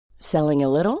Selling a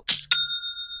little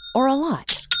or a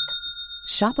lot?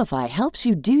 Shopify helps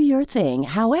you do your thing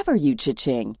however you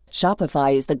cha-ching.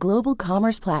 Shopify is the global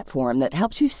commerce platform that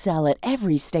helps you sell at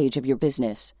every stage of your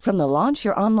business. From the launch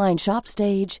your online shop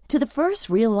stage to the first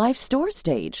real-life store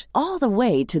stage, all the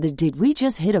way to the did we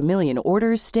just hit a million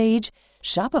orders stage.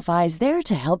 Shopify is there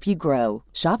to help you grow.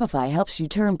 Shopify helps you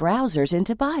turn browsers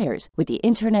into buyers with the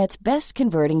internet's best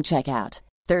converting checkout.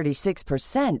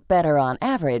 36% better on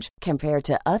average compared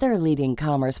to other leading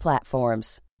commerce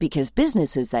platforms. Because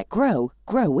businesses that grow,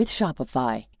 grow with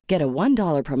Shopify. Get a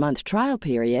 $1 per month trial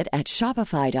period at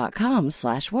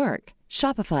shopify.com/work.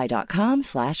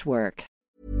 Shopify.com/work.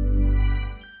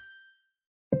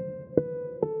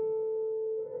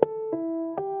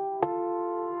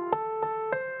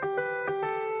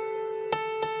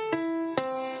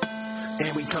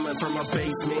 And we coming from a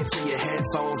basement to your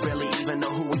headphones. Barely even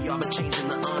know who we are, but changing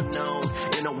the unknown.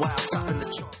 In a while, topping the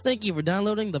charts. Thank you for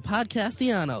downloading the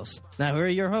Podcastellanos. Now here are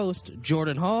your hosts,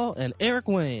 Jordan Hall and Eric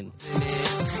Wayne.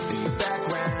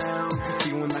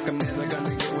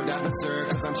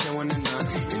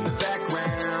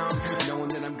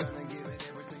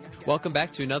 Welcome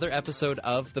back to another episode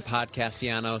of the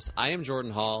Podcastellanos. I am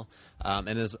Jordan Hall,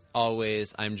 and as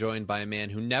always, I'm joined by a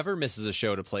man who never misses a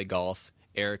show to play golf,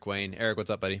 Eric Wayne. Eric, what's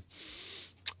up, buddy?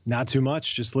 Not too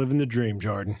much. Just living the dream,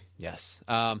 Jordan. Yes.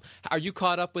 Are you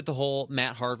caught up with the whole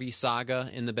Matt Harvey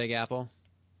saga in the Big Apple?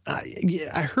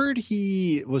 Yeah, I heard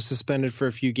he was suspended for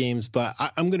a few games, but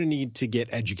I'm going to need to get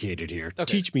educated here. Okay.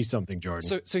 Teach me something,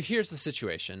 Jordan. So here's the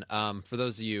situation. For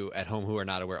those of you at home who are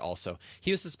not aware also,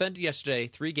 he was suspended yesterday,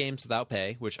 3 games without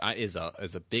pay, which is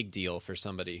a big deal for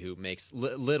somebody who makes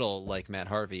little like Matt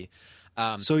Harvey.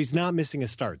 So he's not missing a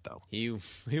start, though. He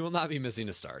will not be missing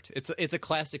a start. It's a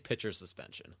classic pitcher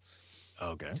suspension.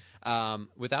 Okay.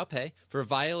 Without pay for a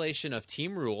violation of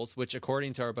team rules, which,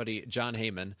 according to our buddy John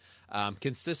Heyman,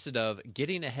 consisted of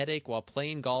getting a headache while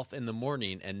playing golf in the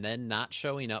morning and then not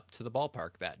showing up to the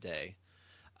ballpark that day.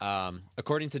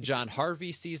 According to John,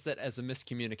 Harvey sees that as a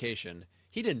miscommunication.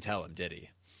 He didn't tell him, did he?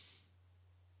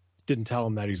 Didn't tell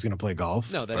him that he was going to play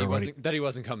golf? No, that he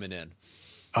wasn't coming in.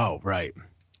 Oh, right.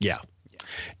 Yeah.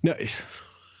 No.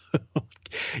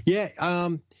 Yeah.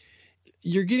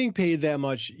 You're getting paid that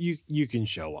much. You can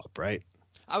show up, right?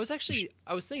 I was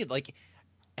thinking, like,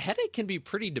 headache can be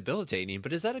pretty debilitating,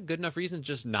 but is that a good enough reason to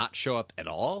just not show up at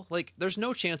all? Like, there's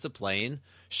no chance of playing.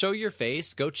 Show your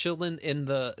face. Go chill in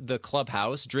the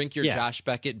clubhouse. Drink your Josh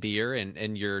Beckett beer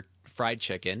and your fried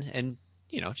chicken, and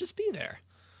just be there.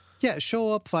 Yeah, show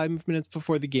up 5 minutes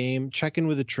before the game, check in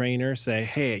with a trainer, say,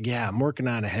 hey, yeah, I'm working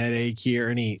on a headache here.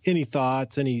 Any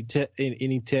thoughts, any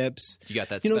tips? You got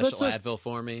that special Advil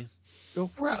for me?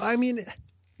 I mean,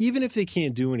 even if they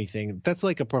can't do anything, that's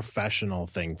like a professional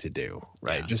thing to do,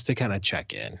 right? Yeah. Just to kind of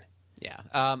check in. Yeah.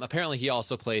 Apparently, he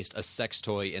also placed a sex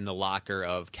toy in the locker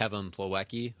of Kevin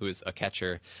Plawecki, who is a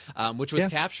catcher, which was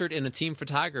captured in a team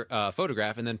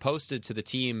photograph and then posted to the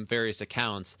team various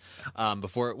accounts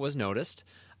before it was noticed.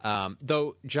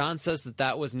 Though John says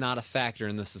that was not a factor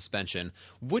in the suspension,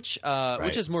 which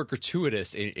is more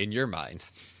gratuitous in your mind.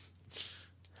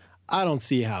 I don't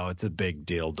see how it's a big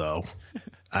deal, though.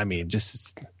 I mean,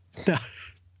 just not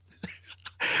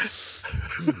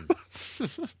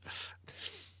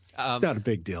a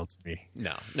big deal to me.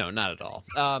 No, not at all.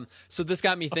 So this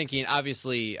got me thinking,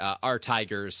 obviously, our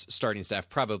Tigers starting staff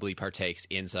probably partakes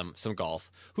in some golf.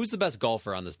 Who's the best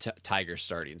golfer on this Tigers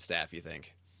starting staff, you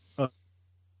think?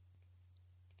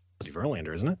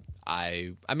 Verlander, isn't it?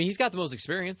 I mean, he's got the most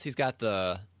experience. He's got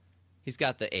the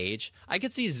age. I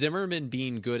could see Zimmerman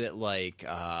being good at like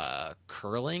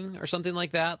curling or something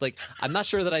like that. Like, I'm not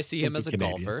sure that I see him as a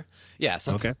Canadian golfer. Yeah,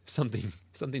 something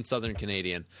Southern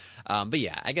Canadian. But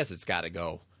yeah, I guess it's got to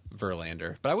go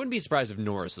Verlander. But I wouldn't be surprised if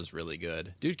Norris was really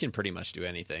good. Dude can pretty much do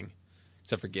anything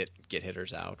except for get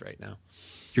hitters out right now.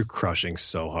 You're crushing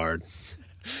so hard.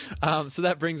 So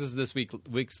that brings us to this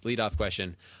week's leadoff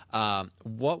question.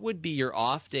 What would be your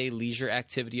off-day leisure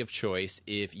activity of choice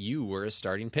if you were a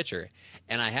starting pitcher?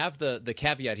 And I have the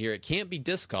caveat here. It can't be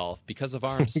disc golf because of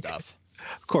arm stuff.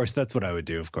 Of course, that's what I would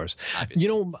do, of course.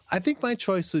 Obviously. I think my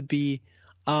choice would be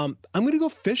I'm going to go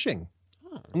fishing.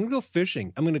 I'm going to go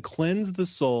fishing. I'm going to cleanse the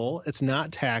soul. It's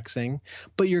not taxing,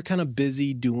 but you're kind of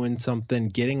busy doing something,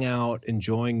 getting out,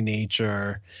 enjoying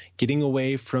nature, getting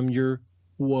away from your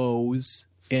woes.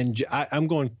 And I'm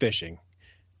going fishing.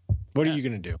 What are you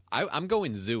going to do? I'm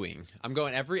going zooing. I'm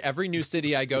going every new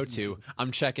city I go to,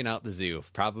 I'm checking out the zoo,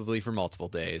 probably for multiple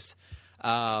days.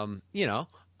 I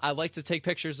like to take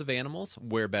pictures of animals.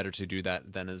 Where better to do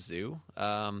that than a zoo?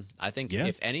 I think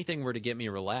if anything were to get me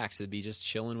relaxed, it'd be just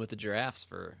chilling with the giraffes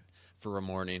for a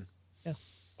morning. Yeah.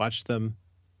 Watch them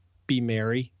be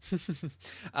merry.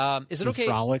 Is it okay?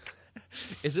 Frolic.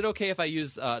 Is it okay if I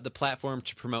use the platform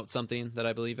to promote something that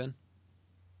I believe in?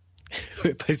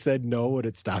 If I said no, would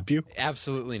it stop you?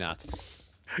 Absolutely not.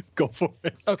 Go for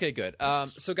it. Okay, good.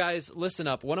 So, guys, listen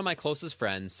up. One of my closest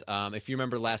friends, if you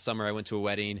remember last summer, I went to a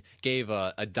wedding, gave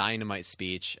a dynamite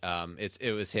speech.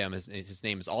 It was him. His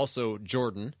name is also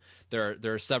Jordan. There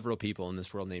are several people in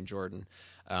this world named Jordan.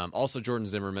 Also, Jordan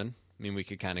Zimmerman. I mean, we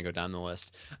could kind of go down the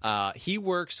list. He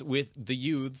works with the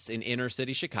youths in inner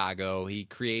city Chicago. He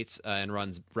creates and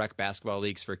runs rec basketball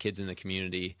leagues for kids in the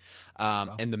community.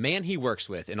 Wow. And the man he works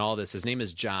with in all this, his name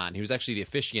is John. He was actually the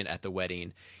officiant at the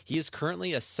wedding. He is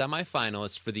currently a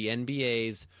semifinalist for the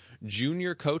NBA's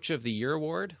Junior Coach of the Year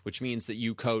award, which means that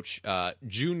you coach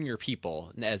junior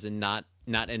people, as in not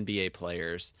NBA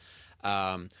players.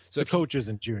 So the coach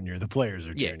isn't junior; the players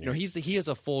are junior. Yeah, no, he is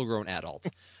a full-grown adult.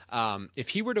 If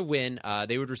he were to win,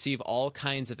 they would receive all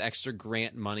kinds of extra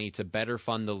grant money to better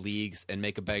fund the leagues and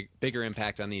make a bigger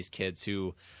impact on these kids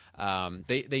who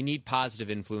they need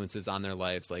positive influences on their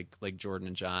lives, like Jordan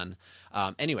and John.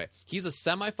 Anyway, he's a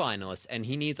semifinalist, and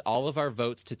he needs all of our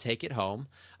votes to take it home.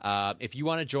 If you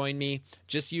want to join me,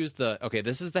 just use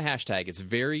this is the hashtag. It's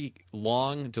very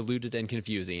long, diluted, and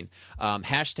confusing.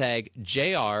 Hashtag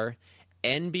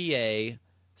JRNBA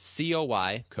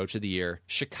COY, Coach of the Year,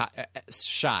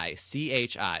 Shy,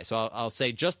 CHI. So I'll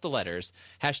say just the letters.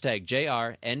 Hashtag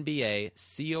JRNBA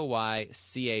COY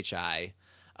CHI.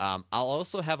 I'll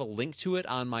also have a link to it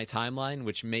on my timeline,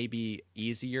 which may be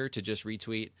easier to just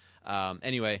retweet.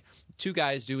 Anyway, two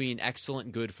guys doing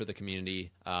excellent good for the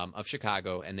community of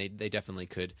Chicago, and they definitely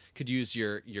could use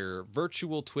your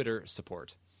virtual Twitter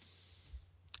support.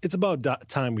 It's about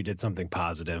time we did something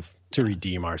positive to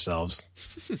redeem ourselves.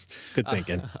 Good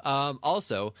thinking.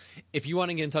 Also, if you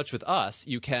want to get in touch with us,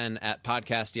 you can at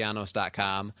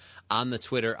podcastellanos.com. On the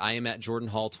Twitter, I am at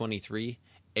JordanHall23.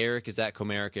 Eric is at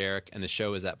Comeric Eric, and the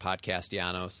show is at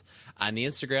Podcastellanos. On the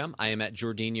Instagram, I am at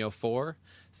Jordinho4.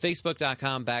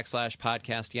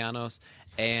 Facebook.com/Podcastellanos.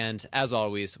 And as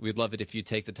always, we'd love it if you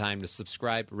take the time to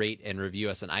subscribe, rate, and review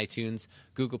us on iTunes,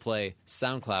 Google Play,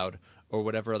 SoundCloud, or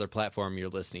whatever other platform you're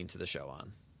listening to the show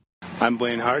on. I'm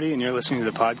Blaine Hardy, and you're listening to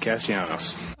the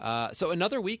Podcastellanos. So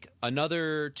another week,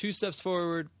 another 2 steps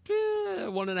forward,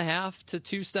 1.5 to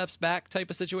 2 steps back type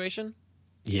of situation.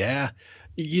 Yeah.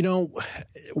 You know,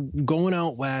 going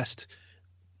out west,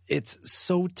 it's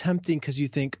so tempting because you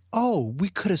think, oh, we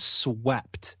could have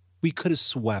swept. We could have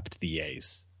swept the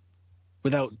A's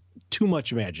without too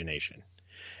much imagination.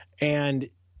 And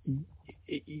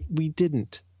we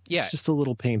didn't. Yeah. It's just a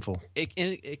little painful.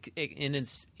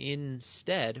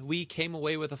 Instead, we came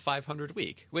away with a 500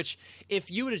 week, which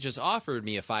if you would have just offered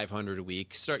me a 500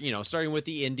 week, starting with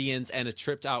the Indians and a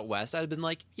trip out west, I'd have been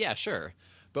like, yeah, sure.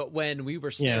 But when we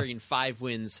were staring 5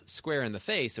 wins square in the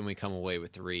face and we come away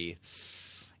with 3,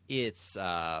 it's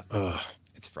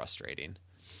frustrating.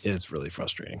 It is really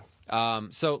frustrating.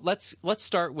 So let's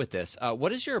start with this.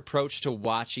 What is your approach to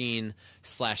watching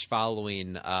 /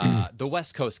 following the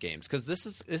West Coast games? Because this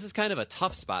is kind of a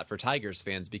tough spot for Tigers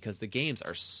fans because the games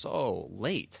are so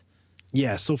late.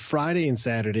 Yeah, so Friday and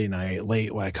Saturday night,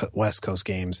 late West Coast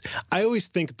games, I always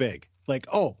think big. Like,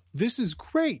 oh, this is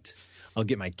great. I'll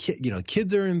get my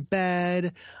kids are in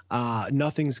bed.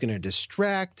 Nothing's going to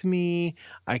distract me.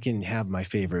 I can have my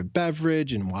favorite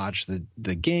beverage and watch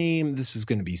the game. This is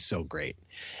going to be so great.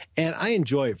 And I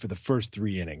enjoy it for the first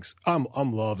 3 innings. I'm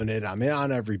loving it. I'm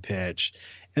on every pitch.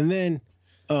 And then,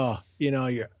 your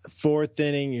 4th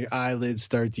inning, your eyelids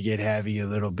start to get heavy a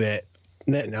little bit.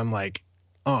 And then I'm like,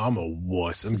 oh, I'm a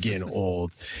wuss. I'm getting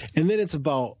old. And then it's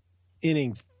about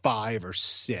inning 5 or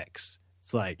 6.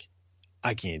 It's like,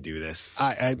 I can't do this.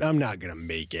 I'm not going to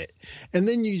make it. And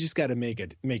then you just got to make a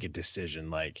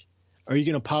decision. Like, are you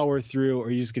going to power through or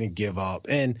are you just going to give up?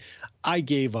 And I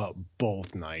gave up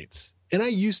both nights. And I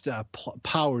used to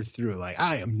power through. Like,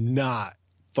 I am not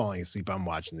falling asleep. I'm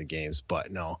watching the games.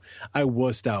 But no, I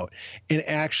wussed out. And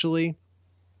actually,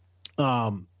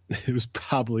 it was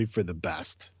probably for the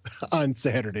best on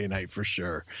Saturday night for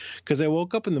sure. Because I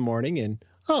woke up in the morning and,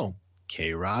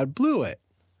 K-Rod blew it.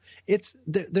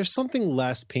 There's something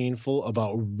less painful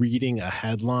about reading a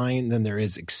headline than there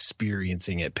is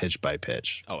experiencing it pitch by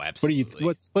pitch. Oh, absolutely.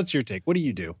 What's your take? What do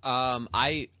you do? I'm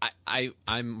right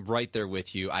there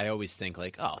with you. I always think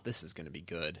like, oh, this is going to be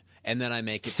good, and then I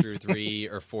make it through 3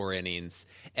 or 4 innings,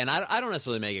 and I don't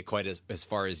necessarily make it quite as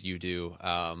far as you do.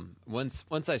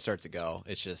 Once I start to go,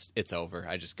 it's over.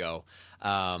 I just go.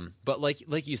 But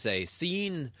like you say,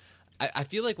 seeing I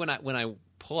feel like when I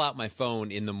pull out my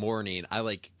phone in the morning, I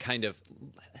like kind of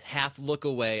half look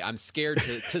away. I'm scared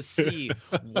to see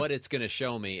what it's going to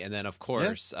show me. And then of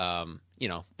course, you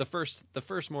know, the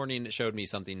first morning it showed me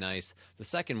something nice. The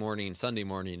second morning, Sunday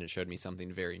morning, it showed me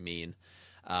something very mean.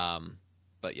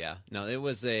 But yeah, no, it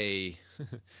was a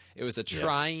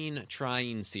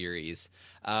trying series.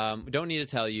 Don't need to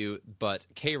tell you, but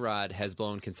K-Rod has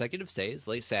blown consecutive saves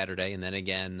late Saturday and then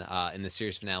again in the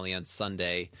series finale on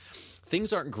Sunday.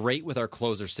 Things aren't great with our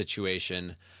closer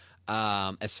situation.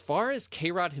 As far as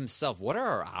K-Rod himself, what are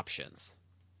our options?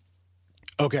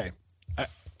 Okay,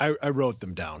 I wrote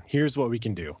them down. Here's what we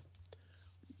can do.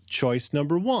 Choice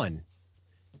number one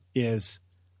is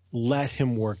let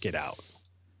him work it out.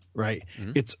 Right.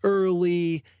 Mm-hmm. It's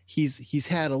early. He's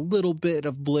had a little bit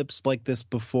of blips like this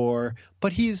before,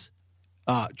 but he's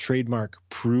trademark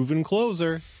proven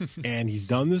closer and he's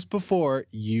done this before.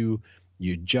 You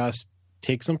just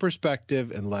take some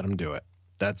perspective and let him do it.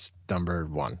 That's number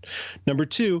one. Number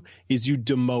two is you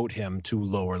demote him to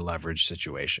lower leverage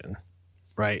situation.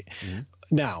 Right. Mm-hmm.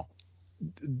 Now,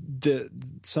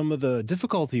 some of the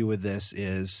difficulty with this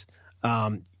is,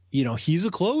 you know, he's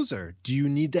a closer. Do you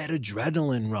need that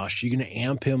adrenaline rush? You're going to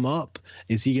amp him up.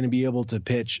 Is he going to be able to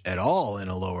pitch at all in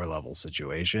a lower level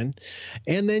situation?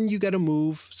 And then you got to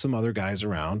move some other guys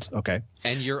around. Okay.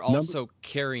 And you're also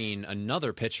carrying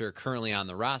another pitcher currently on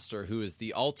the roster who is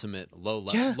the ultimate low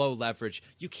leverage.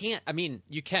 You can't, I mean,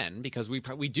 you can because we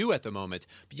do at the moment,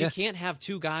 but you can't have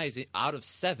two guys out of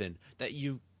 7 that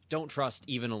you don't trust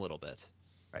even a little bit.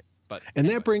 Right. But and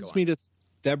anyway,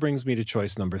 that brings me to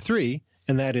choice number 3.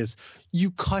 And that is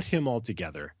you cut him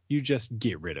altogether. You just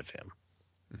get rid of him.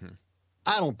 Mm-hmm.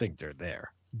 I don't think they're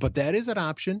there, but that is an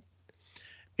option.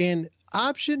 And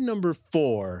option number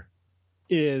 4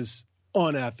 is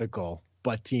unethical,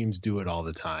 but teams do it all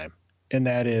the time. And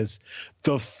that is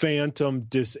the phantom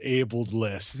disabled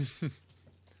list.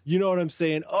 You know what I'm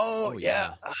saying? Oh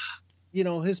yeah. You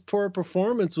know, his poor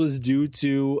performance was due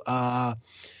to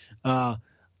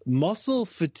muscle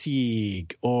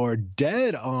fatigue or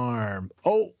dead arm.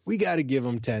 Oh, we got to give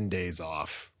him 10 days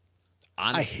off.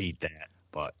 I hate that,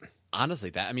 but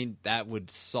honestly, that would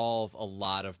solve a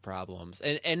lot of problems.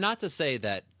 And not to say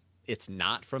that it's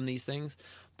not from these things,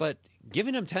 but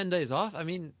giving him 10 days off, I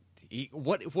mean,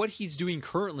 what he's doing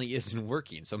currently isn't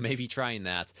working. So maybe trying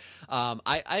that.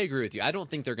 I agree with you. I don't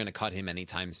think they're going to cut him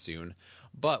anytime soon.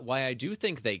 But why I do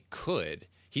think they could,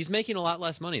 he's making a lot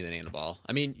less money than Anibal.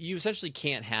 I mean, you essentially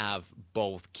can't have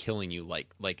both killing you like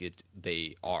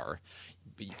they are.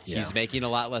 He's making a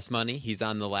lot less money. He's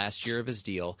on the last year of his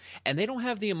deal, and they don't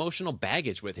have the emotional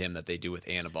baggage with him that they do with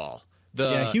Anibal.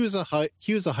 He was a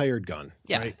hired gun.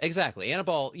 Yeah, right? Exactly.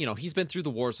 Anibal, you know, he's been through the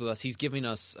wars with us. He's giving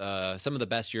us some of the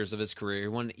best years of his career. He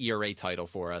won an ERA title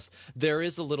for us. There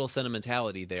is a little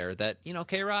sentimentality there that, you know,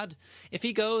 K-Rod, if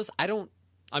he goes,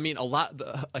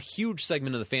 a huge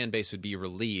segment of the fan base would be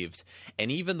relieved,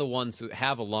 and even the ones who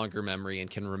have a longer memory and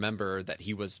can remember that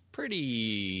he was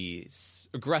pretty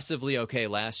aggressively okay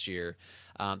last year,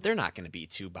 they're not going to be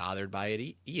too bothered by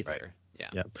it either. Right. Yeah.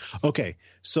 Yep. Okay,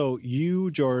 so you,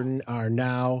 Jordan, are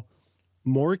now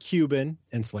more Cuban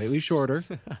and slightly shorter,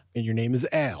 and your name is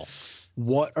Al.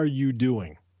 What are you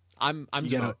doing? I'm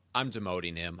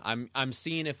demoting him. I'm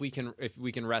seeing if we can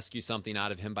rescue something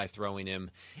out of him by throwing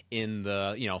him in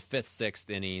the 5th,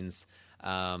 6th innings.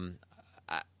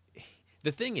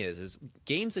 The thing is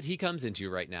games that he comes into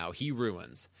right now, he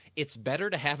ruins. It's better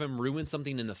to have him ruin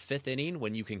something in the 5th inning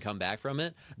when you can come back from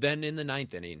it than in the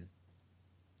 9th inning.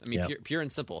 I mean, pure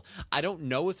and simple. I don't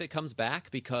know if it comes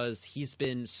back because he's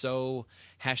been so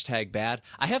 #bad.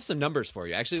 I have some numbers for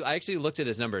you. Actually, I looked at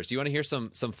his numbers. Do you want to hear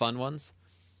some fun ones?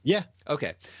 Yeah.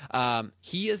 Okay.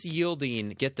 He is yielding,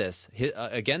 get this,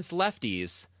 against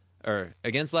lefties,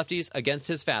 against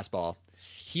his fastball,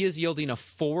 he is yielding a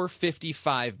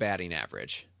 .455 batting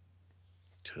average.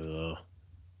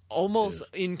 Almost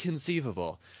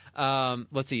inconceivable.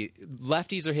 Let's see.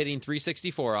 Lefties are hitting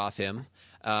 .364 off him.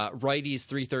 Righties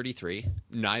 .333.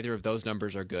 Neither of those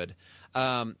numbers are good.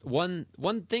 One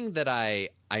thing that I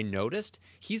noticed,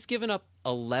 he's given up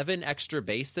 11 extra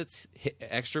base hits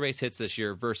this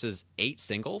year versus 8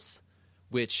 singles,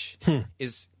 which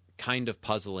is kind of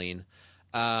puzzling.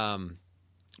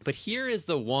 But here is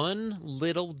the one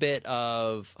little bit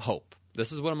of hope.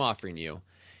 This is what I'm offering you.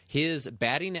 His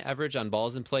batting average on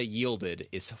balls in play yielded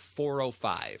is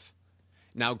 .405.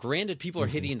 Now, granted, people are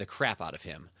hitting the crap out of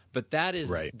him, but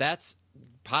that's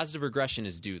positive regression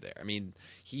is due there. I mean,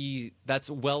 that's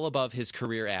well above his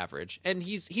career average, and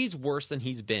he's worse than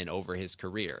he's been over his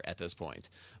career at this point.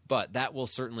 But that will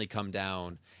certainly come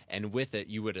down, and with it,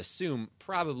 you would assume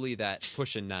probably that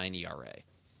push a 9 ERA.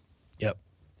 Yep.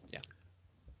 Yeah.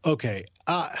 Okay.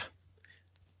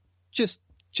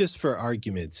 Just for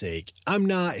argument's sake, I'm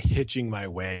not hitching my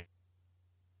way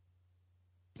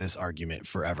this argument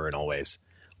forever and always,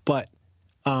 but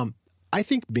I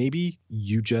think maybe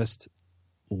you just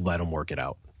let him work it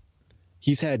out.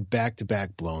 He's had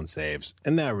back-to-back blown saves,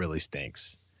 and that really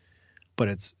stinks. But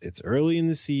it's early in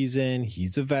the season.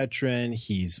 He's a veteran.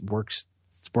 He's worked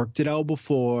it out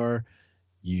before.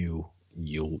 You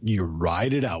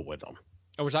ride it out with him.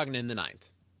 Oh, we're talking in the 9th.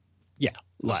 Yeah,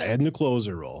 in the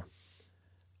closer role.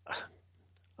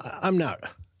 I'm not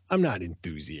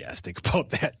enthusiastic about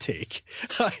that take.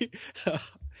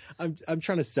 I'm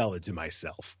trying to sell it to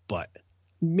myself, but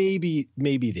maybe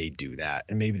they do that,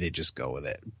 and maybe they just go with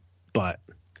it. But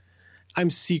I'm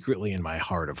secretly in my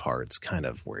heart of hearts kind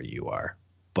of where you are.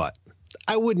 But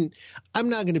I'm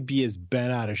not going to be as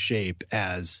bent out of shape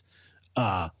as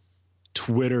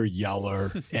Twitter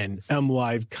yeller and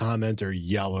MLive commenter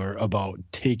yeller about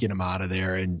taking him out of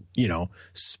there and,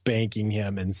 spanking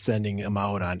him and sending him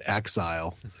out on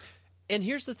exile. And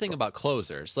here's the thing about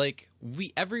closers. Like,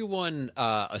 everyone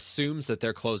assumes that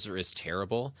their closer is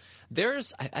terrible.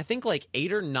 There's, I think, like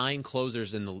 8 or 9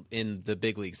 closers in the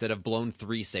big leagues that have blown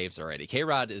 3 saves already.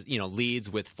 K-Rod is, leads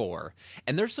with 4.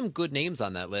 And there's some good names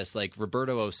on that list, like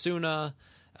Roberto Osuna,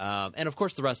 and of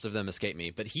course the rest of them escape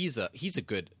me. But he's a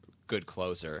good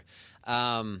closer.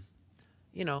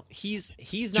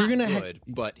 He's not good,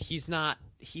 but he's not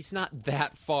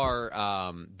that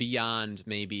far beyond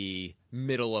maybe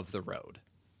middle of the road.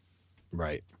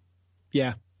 Right.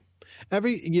 Yeah.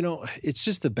 It's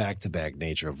just the back-to-back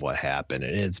nature of what happened,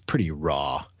 and it's pretty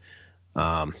raw.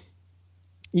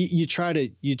 You try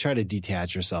to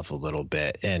detach yourself a little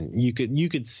bit, and you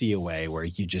could see a way where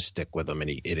you just stick with him and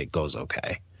it goes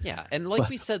okay. Yeah, and like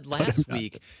we said last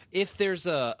week, if there's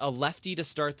a lefty to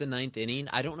start the 9th inning,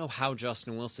 I don't know how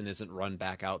Justin Wilson isn't run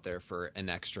back out there for an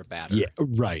extra batter. Yeah,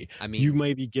 right. I mean, you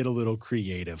maybe get a little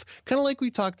creative, kind of like we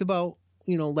talked about,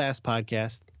 last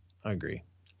podcast. I agree.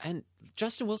 And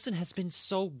Justin Wilson has been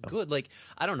so good. Like,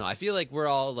 I don't know. I feel like we're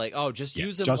all like, oh, just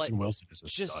use him. Justin Wilson is a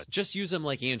stud. Just use him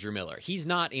like Andrew Miller. He's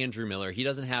not Andrew Miller. He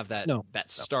doesn't have that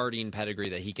starting pedigree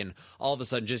that he can all of a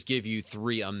sudden just give you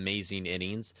 3 amazing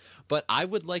innings. But I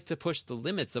would like to push the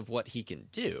limits of what he can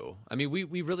do. I mean,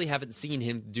 we really haven't seen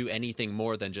him do anything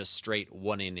more than just straight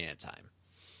 1 inning at a time.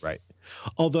 Right.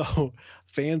 Although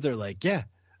fans are like, yeah,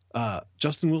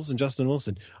 Justin Wilson,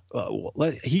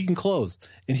 he can close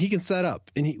and he can set up,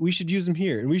 and we should use him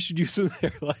here and we should use him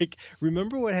there. Like,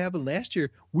 remember what happened last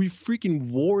year? We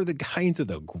freaking wore the guy into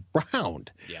the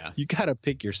ground. Yeah, you got to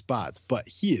pick your spots, but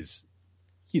he's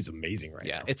amazing right now.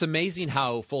 Yeah, it's amazing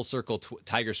how full circle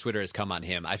Tigers Twitter has come on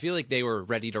him. I feel like they were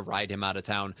ready to ride him out of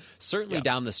town, certainly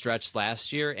down the stretch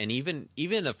last year, and even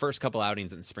the first couple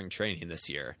outings in spring training this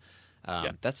year.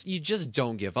 That's, you just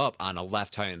don't give up on a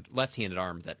left-handed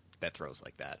arm that throws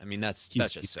like that. I mean, that's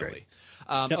just silly.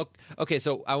 Okay,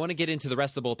 so I want to get into the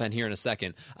rest of the bullpen here in a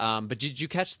second. But did you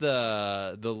catch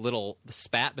the little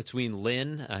spat between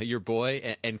Lynn, your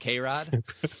boy, and K-Rod?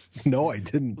 No, I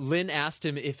didn't. Lynn asked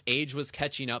him if age was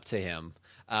catching up to him.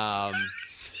 I'm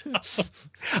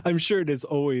sure it is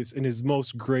always in his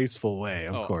most graceful way,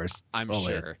 of course. I'm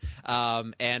sure.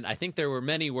 And I think there were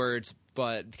many words,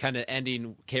 but kind of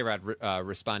ending K-Rod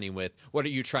responding with, "What are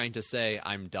you trying to say?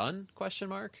 I'm done?" ?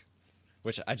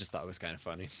 Which I just thought was kind of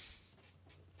funny.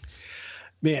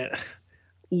 Man,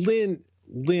 Lynn,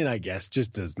 I guess,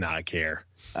 just does not care.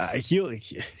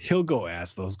 He'll go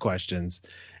ask those questions,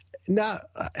 not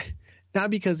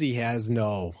because he has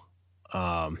no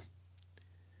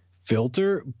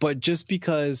filter, but just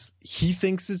because he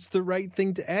thinks it's the right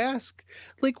thing to ask.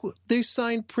 Like, they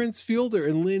signed Prince Fielder,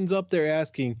 and Lynn's up there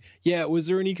asking, "Yeah, was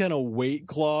there any kind of weight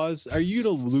clause? Are you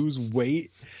gonna lose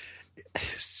weight?"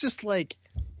 It's just like,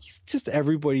 he's just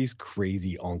everybody's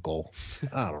crazy uncle.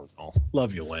 I don't know.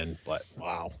 Love you, Lynn, but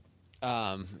wow.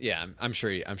 Yeah, I'm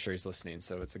sure he's listening,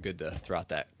 so it's good to throw out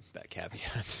that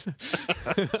caveat.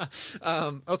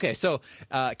 Okay, so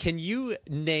can you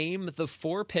name the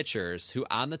 4 pitchers who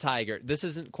on the Tigers? This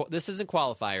isn't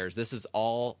qualifiers. This is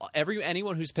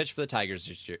anyone who's pitched for the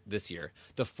Tigers this year.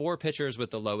 The 4 pitchers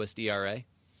with the lowest ERA.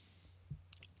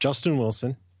 Justin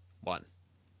Wilson. 1.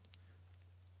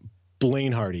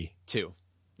 Blaine Hardy. 2.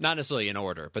 Not necessarily in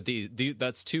order, but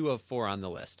that's 2 of 4 on the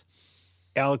list.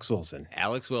 Alex Wilson.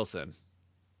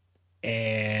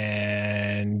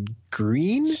 And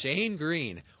Green? Shane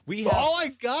Green.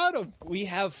 I got him. We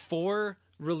have 4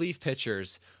 relief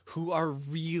pitchers who are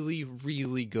really,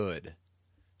 really good.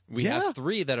 We have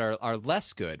 3 that are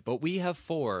less good, but we have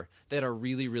 4 that are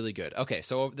really, really good. Okay,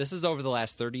 so this is over the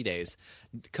last 30 days.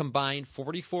 Combined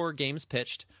 44 games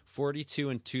pitched,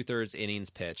 42 2/3 innings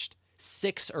pitched,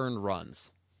 6 earned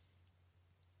runs.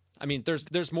 I mean,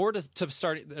 there's more to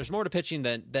start. There's more to pitching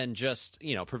than just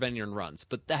preventing earned runs,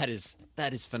 but that is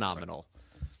phenomenal.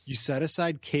 You set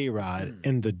aside K-Rod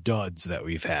and the duds that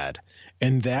we've had,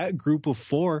 and that group of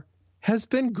 4 has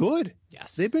been good.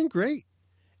 Yes, they've been great.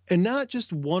 And not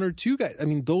just 1 or 2 guys. I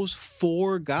mean, those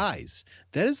 4 guys,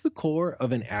 that is the core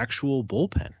of an actual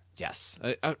bullpen. Yes,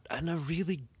 and a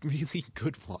really, really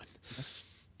good one.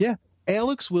 Yeah.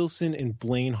 Alex Wilson and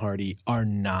Blaine Hardy are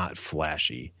not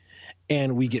flashy.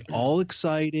 And we get all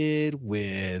excited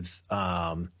with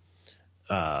Joe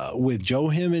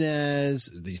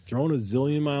Jimenez. He's throwing a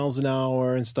zillion miles an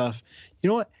hour and stuff. You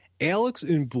know what? Alex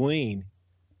and Blaine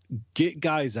get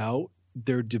guys out.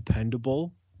 They're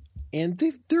dependable. And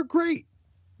they're great.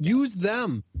 Use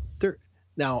them.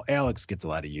 Now Alex gets a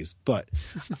lot of use, but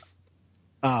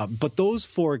those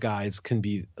 4 guys can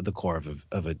be the core of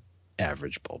an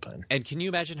average bullpen. And can you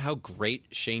imagine how great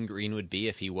Shane Green would be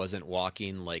if he wasn't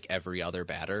walking like every other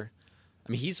batter?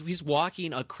 I mean, he's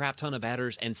walking a crap ton of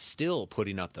batters and still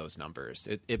putting up those numbers.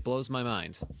 It blows my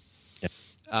mind.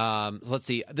 Let's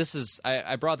see.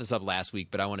 I brought this up last week,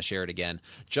 but I want to share it again.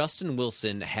 Justin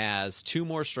Wilson has 2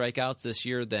 more strikeouts this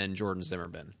year than Jordan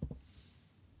Zimmerman.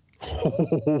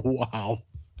 Oh, wow.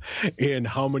 And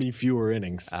how many fewer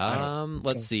innings?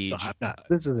 Let's see.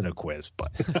 This isn't a quiz,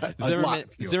 but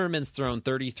Zimmerman's thrown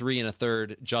 33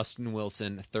 1/3. Justin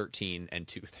Wilson 13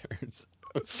 2/3.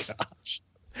 Oh gosh.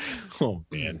 Oh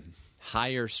man.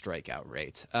 Higher strikeout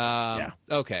rate. Yeah.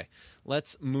 Okay,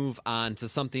 let's move on to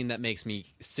something that makes me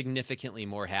significantly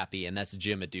more happy, and that's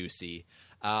Jim Adducci.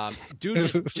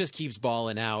 Dude just keeps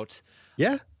balling out.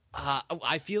 Yeah.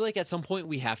 I feel like at some point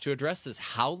we have to address this.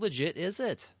 How legit is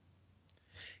it?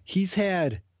 He's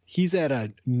at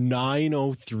a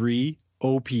 903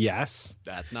 OPS.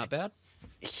 That's not bad.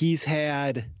 He's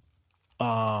had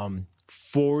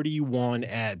 41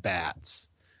 at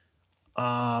bats.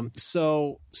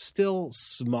 So still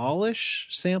smallish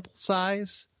sample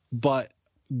size, but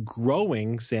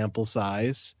growing sample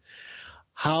size.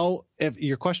 If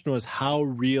your question was how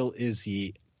real is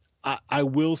he? I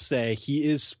will say he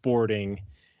is sporting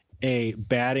a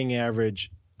batting average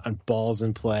on balls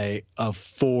in play of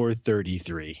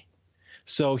 433.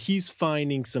 So he's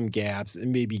finding some gaps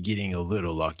and maybe getting a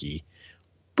little lucky.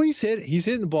 But he's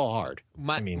hitting the ball hard.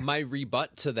 My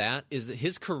rebut to that is that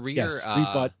his career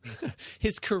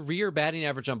his career batting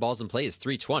average on balls in play is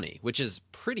 320, which is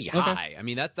pretty high. Okay. I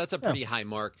mean that's a pretty high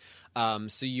mark.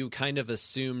 So you kind of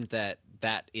assumed that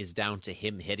is down to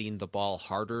him hitting the ball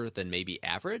harder than maybe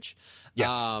average.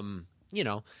 Yeah.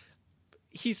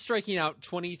 He's striking out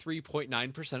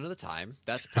 23.9% of the time.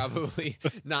 That's probably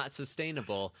not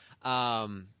sustainable.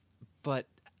 But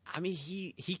I mean,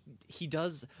 he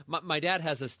does. My dad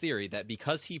has this theory that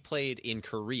because he played in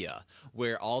Korea,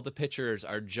 where all the pitchers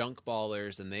are junk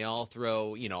ballers and they all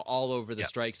throw, all over the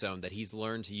strike zone, that he's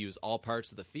learned to use all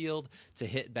parts of the field to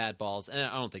hit bad balls. And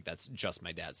I don't think that's just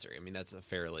my dad's theory. I mean, that's a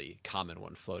fairly common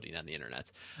one floating on the internet.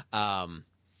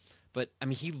 But I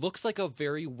mean, he looks like a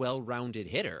very well-rounded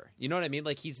hitter. You know what I mean?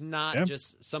 Like he's not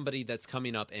just somebody that's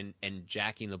coming up and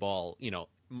jacking the ball,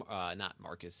 not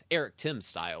Eric Tim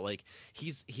style. Like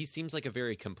he seems like a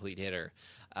very complete hitter.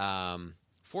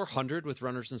 400 with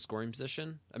runners in scoring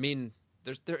position. I mean,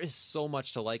 there is so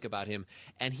much to like about him,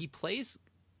 and he plays,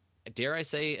 dare I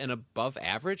say, an above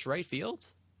average right field.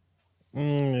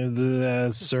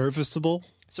 Serviceable.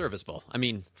 Serviceable. I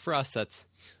mean, for us, that's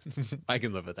I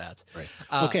can live with that. Right.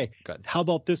 Okay. Good. How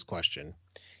about this question?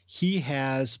 He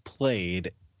has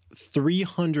played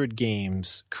 300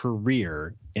 games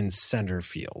career in center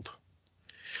field.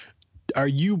 Are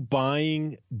you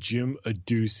buying Jim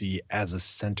Adduci as a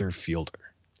center fielder?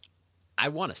 I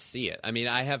want to see it. I mean,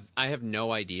 I have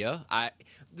no idea.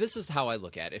 This is how I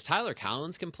look at it. If Tyler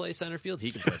Collins can play center field,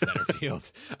 he can play center field.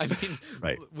 I mean,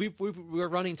 right. We're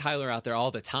running Tyler out there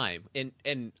all the time, and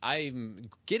I'm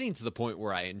getting to the point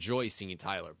where I enjoy seeing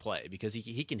Tyler play because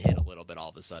he can hit a little bit all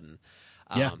of a sudden.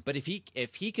 But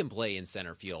if he can play in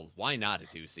center field, why not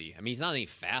Adduci? I mean, he's not any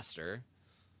faster.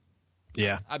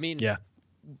 Yeah. I mean, there's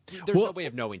no way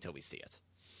of knowing till we see it.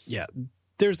 Yeah.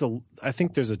 I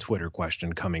think there's a Twitter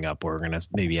question coming up where we're going to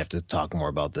maybe have to talk more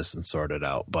about this and sort it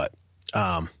out. But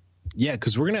Yeah,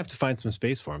 because we're going to have to find some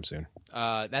space for him soon.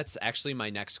 That's actually my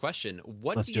next question.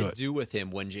 What do you do with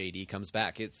him when JD comes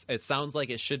back? It sounds like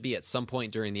it should be at some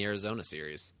point during the Arizona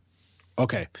series.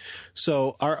 Okay,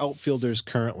 so our outfielders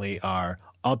currently are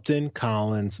Upton,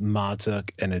 Collins,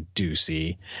 Matuk, and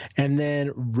Adduci, and then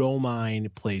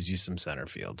Romine plays you some center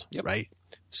field, right?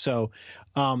 So,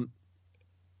 to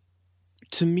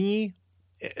me,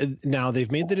 now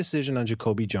they've made the decision on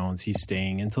Jacoby Jones. He's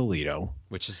staying in Toledo,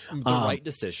 which is the right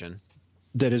decision.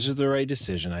 That is the right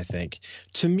decision, I think.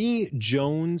 To me,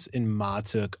 Jones and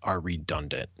Matuk are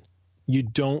redundant. You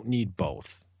don't need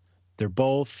both. They're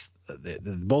both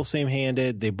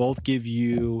same-handed. They both give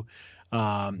you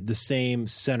the same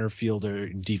center fielder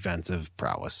defensive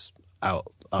prowess. All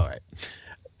right.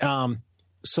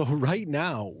 So right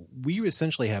now, we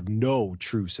essentially have no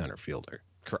true center fielder.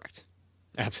 Correct.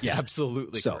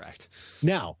 Absolutely correct.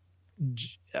 Now,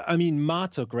 I mean,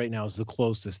 Matuk right now is the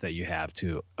closest that you have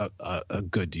to a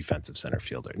good defensive center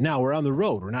fielder. Now, we're on the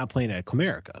road. We're not playing at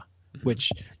Comerica,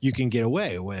 which you can get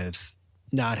away with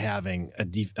not having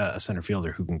a center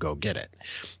fielder who can go get it.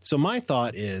 So my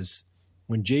thought is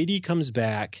when JD comes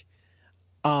back,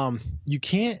 you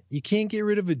can't get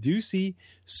rid of Adduci.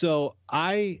 So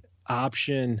I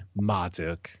option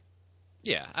Matuk.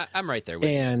 Yeah, I'm right there with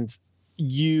you. And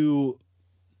you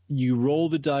roll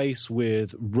the dice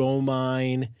with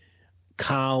Romine,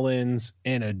 Collins,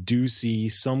 and Adduci,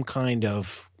 some kind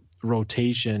of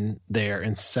rotation there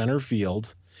in center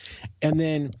field. And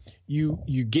then you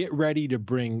get ready to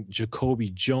bring Jacoby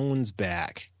Jones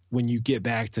back when you get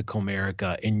back to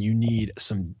Comerica and you need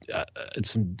some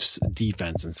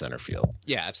defense in center field.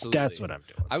 Yeah, absolutely. That's what I'm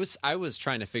doing. I was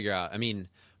trying to figure out, I mean,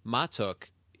 Matuk,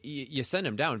 you send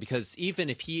him down because even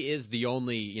if he is the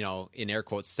only, in air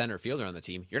quotes, center fielder on the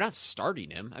team, you're not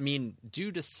starting him. I mean,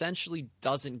 dude essentially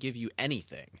doesn't give you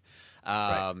anything.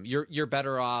 Right. You're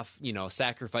better off,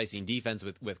 sacrificing defense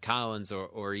with Collins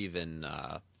or even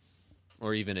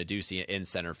Adduci in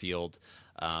center field.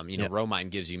 Romine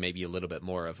gives you maybe a little bit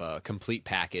more of a complete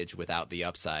package without the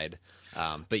upside.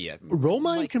 But yeah,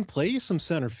 Romine can play some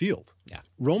center field. Yeah,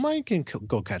 Romine can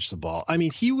go catch the ball. I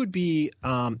mean, he would be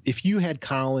if you had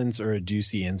Collins or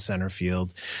Adduci in center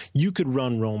field, you could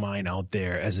run Romine out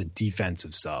there as a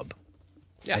defensive sub.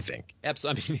 Yeah, I think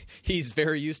absolutely. I mean, he's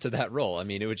very used to that role. I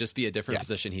mean, it would just be a different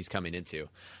position he's coming into.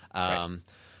 Right.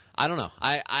 I don't know.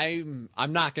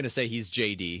 I'm not going to say he's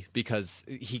JD because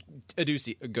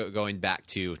Adduci going back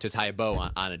to tie a bow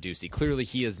on Adduci. Clearly,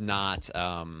 he is not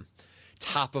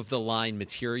top of the line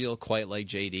material quite like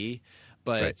JD.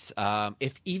 But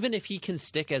even if he can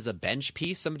stick as a bench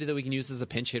piece, somebody that we can use as a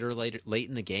pinch hitter late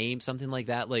in the game, something like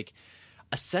that, like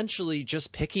essentially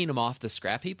just picking him off the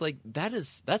scrap heap, like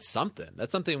that's something.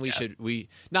 That's something we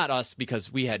not us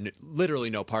because we had literally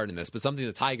no part in this, but something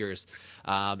the Tigers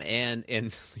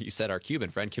and you said our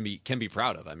Cuban friend can be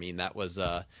proud of. I mean, that was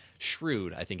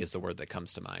shrewd, I think is the word that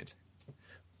comes to mind.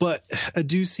 But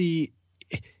Adduci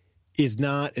is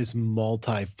not as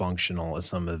multifunctional as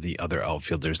some of the other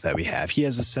outfielders that we have. He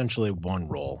has essentially one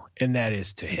role, and that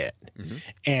is to hit. Mm-hmm.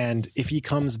 And if he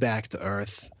comes back to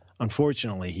earth,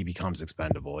 unfortunately, he becomes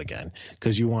expendable again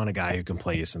because you want a guy who can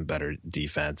play you some better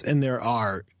defense. And there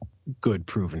are good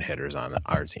proven hitters on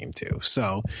our team too.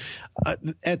 So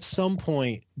at some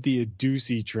point, the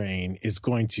Adduci train is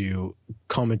going to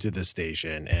come into the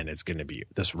station and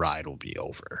this ride will be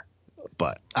over.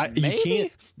 But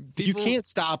you can't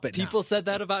stop it. People said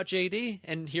that about JD,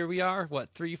 and here we are,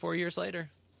 3-4 years later.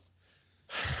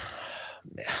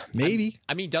 Maybe.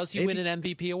 I mean, does he win an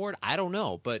MVP award? I don't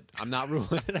know, but I'm not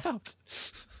ruling it out.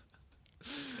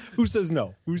 Who says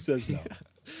no?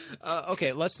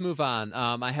 Okay, let's move on.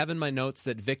 I have in my notes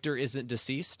that Victor isn't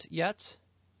deceased yet.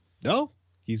 No,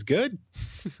 he's good.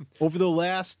 Over the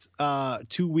last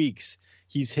 2 weeks,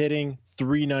 he's hitting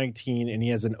 .319, and he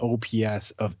has an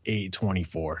OPS of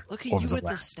 .824. Look at you with the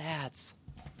stats.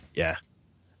 Yeah.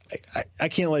 I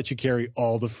can't let you carry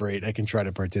all the freight. I can try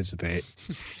to participate.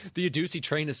 The Adduci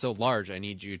train is so large. I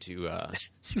need you to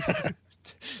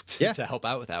help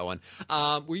out with that one.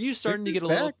 Were you starting to get a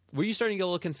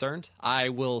little concerned? I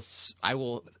will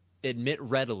admit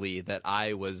readily that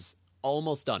I was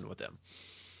almost done with him.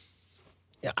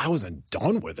 Yeah, I wasn't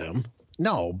done with him.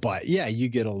 No, but yeah, you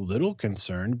get a little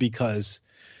concerned because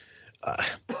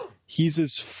he's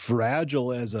as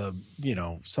fragile as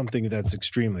something that's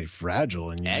extremely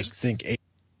fragile, and you just think, there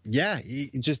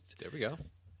we go.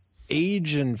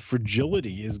 Age and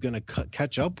fragility is going to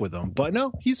catch up with him, but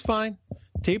no, he's fine.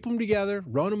 Tape him together,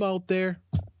 run him out there.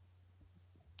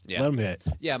 Let him hit.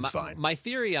 Yeah, fine. My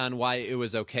theory on why it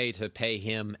was okay to pay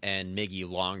him and Miggy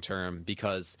long term,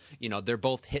 because they're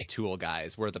both hit tool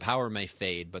guys, where the power may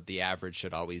fade, but the average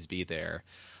should always be there.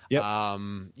 Yep.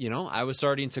 I was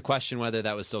starting to question whether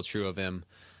that was still true of him,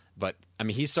 but I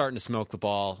mean, he's starting to smoke the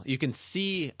ball. You can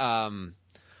see.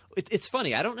 It's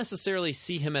funny. I don't necessarily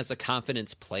see him as a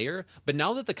confidence player, but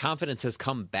now that the confidence has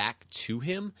come back to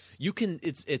him,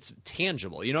 it's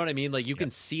tangible. You know what I mean? Like you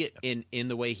can see it in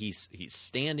the way he's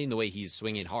standing, the way he's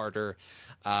swinging harder.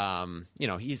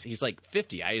 He's like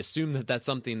 50. I assume that's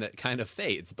something that kind of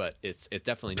fades, but it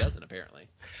definitely doesn't apparently.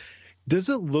 Does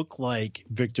it look like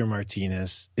Victor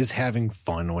Martinez is having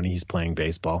fun when he's playing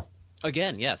baseball?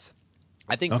 Again, yes.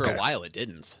 I think for a while it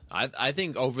didn't. I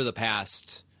think over the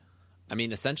past,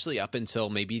 essentially up until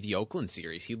maybe the Oakland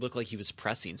series, he looked like he was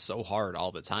pressing so hard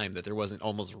all the time that there wasn't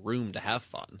almost room to have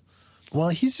fun. Well,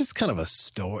 he's just kind of a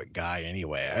stoic guy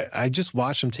anyway. I just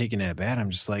watch him taking at bat. I'm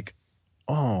just like,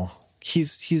 oh,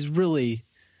 he's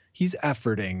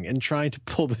efforting and trying to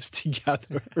pull this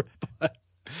together. But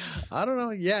I don't know.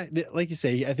 Yeah, like you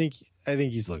say, I think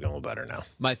he's looking a little better now.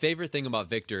 My favorite thing about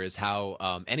Victor is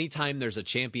how anytime there's a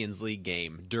Champions League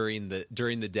game during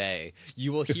the day,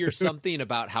 you will hear something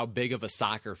about how big of a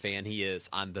soccer fan he is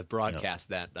on the broadcast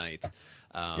that night.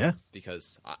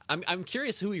 Because I'm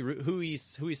curious who he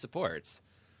supports.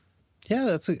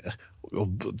 Yeah,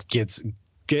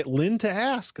 get Lynn to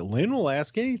ask. Lynn will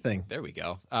ask anything. There we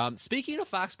go. Speaking of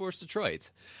Fox Sports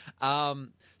Detroit,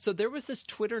 so there was this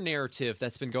Twitter narrative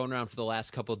that's been going around for the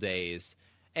last couple days,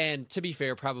 and to be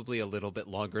fair, probably a little bit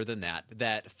longer than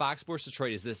that Fox Sports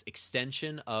Detroit is this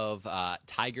extension of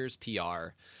Tigers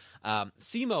PR.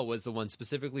 SEMO was the one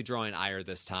specifically drawing ire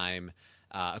this time.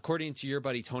 According to your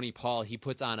buddy Tony Paul, he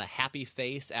puts on a happy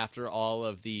face after all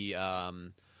of the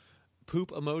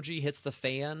poop emoji hits the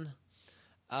fan.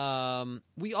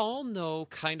 We all know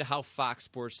kind of how Fox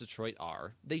Sports Detroit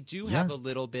are. They do have a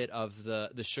little bit of the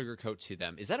sugarcoat to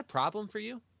them. Is that a problem for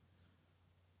you?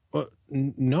 Well,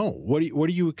 no. What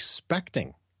are you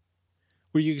expecting?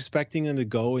 Were you expecting them to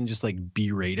go and just like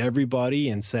berate everybody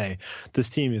and say this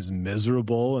team is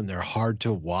miserable and they're hard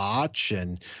to watch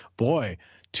and boy,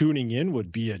 tuning in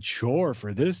would be a chore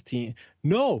for this team?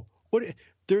 No.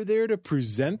 They're there to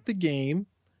present the game.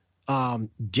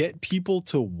 Get people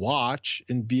to watch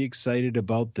and be excited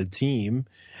about the team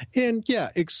and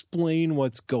explain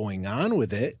what's going on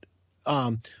with it.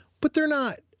 But they're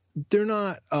not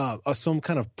some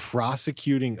kind of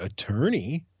prosecuting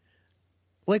attorney.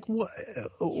 Like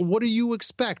what do you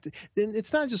expect? And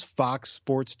it's not just Fox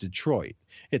Sports Detroit.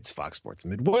 It's Fox Sports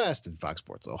Midwest and Fox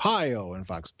Sports Ohio and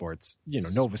Fox Sports,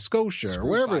 Nova Scotia or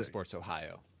wherever. Fox Sports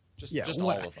Ohio. Just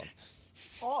all of them.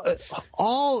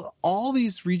 All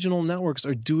these regional networks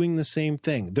are doing the same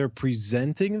thing. They're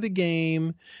presenting the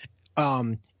game.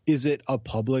 Is it a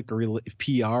public or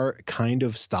PR kind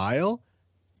of style?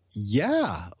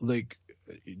 Yeah. Like,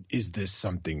 is this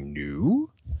something new?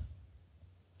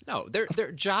 No,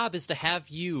 their job is to have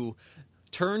you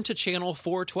turn to channel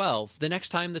 412 the next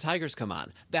time the Tigers come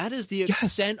on. That is the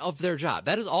extent of their job.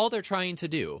 That is all they're trying to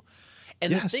do.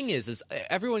 And the thing is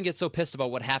everyone gets so pissed about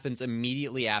what happens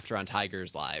immediately after on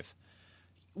Tigers Live.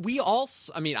 We all,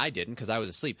 I didn't because I was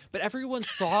asleep, but everyone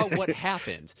saw what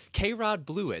happened. K-Rod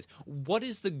blew it. What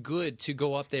is the good to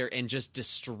go up there and just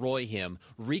destroy him,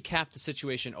 recap the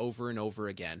situation over and over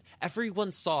again?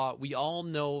 Everyone saw, we all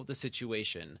know the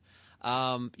situation.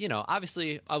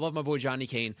 Obviously I love my boy Johnny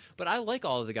Kane, but I like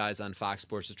all of the guys on Fox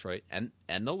Sports Detroit and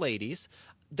the ladies.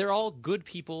 They're all good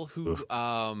people who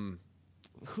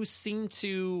seem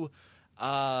to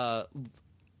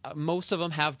most of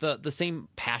them have the same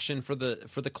passion for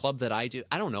the club that I do.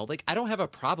 I don't know. Like, I don't have a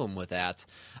problem with that.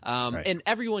 Right. And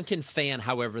everyone can fan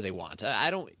however they want.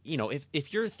 I don't,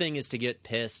 if your thing is to get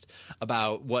pissed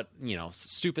about what,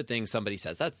 stupid thing somebody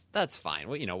says, that's fine.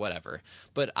 Well, whatever.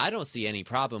 But I don't see any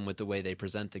problem with the way they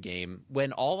present the game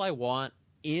when all I want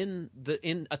in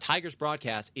a Tigers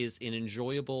broadcast is an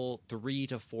enjoyable 3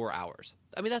 to 4 hours.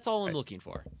 That's all I'm looking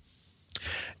for.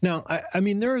 Now,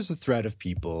 there is a thread of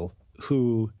people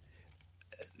who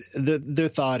their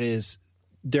thought is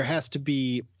there has to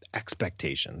be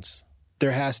expectations.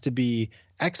 There has to be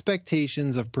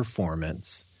expectations of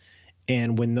performance.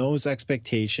 And when those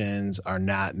expectations are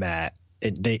not met,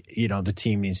 the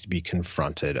team needs to be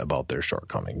confronted about their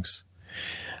shortcomings.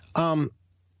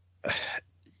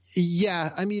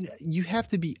 You have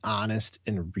to be honest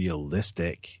and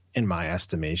realistic in my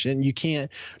estimation.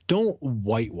 Don't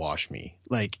whitewash me.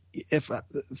 Like, if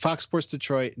Fox Sports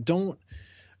Detroit, don't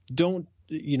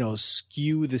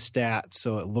skew the stats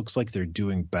so it looks like they're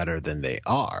doing better than they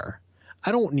are.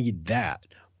 I don't need that.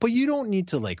 but you don't need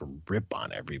to like rip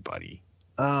on everybody.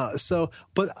 That's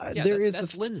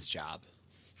Lynn's job.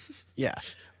 Yeah.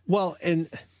 Well, and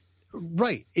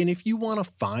right. And if you want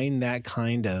to find that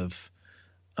kind of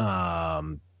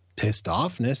pissed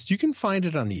offness, you can find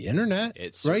it on the internet.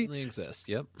 It certainly exists.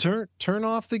 Yep. Turn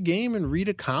off the game and read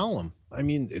a column. I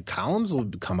mean, columns will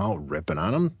come out ripping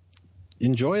on them.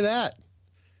 Enjoy that.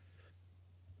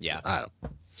 Yeah. I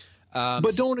don't.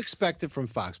 But don't expect it from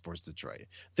Fox Sports Detroit.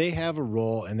 They have a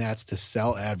role, and that's to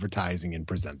sell advertising and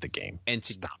present the game. And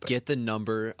to get the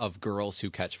number of girls who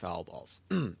catch foul balls.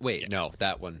 No,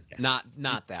 that one. Yeah.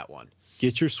 Not that one.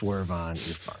 Get your swerve on.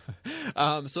 You're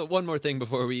fine. So one more thing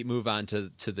before we move on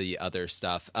to the other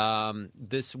stuff.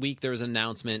 This week there was an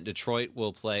announcement. Detroit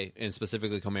will play, and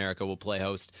specifically Comerica will play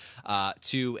host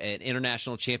to an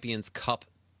International Champions Cup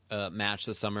match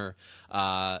this summer.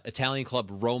 Italian club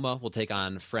Roma will take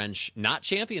on French, not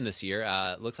champion this year.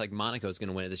 It looks like Monaco is going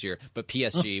to win it this year, but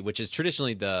PSG, which is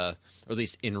traditionally or at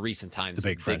least in recent times,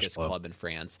 the biggest club in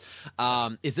France.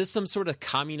 Is this some sort of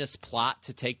communist plot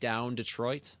to take down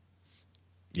Detroit?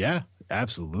 Yeah,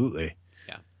 absolutely.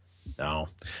 Yeah. No,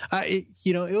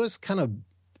 it was kind of.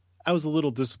 I was a little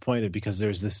disappointed because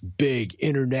there's this big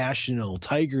international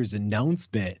Tigers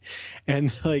announcement,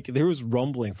 and like there was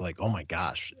rumblings like, oh my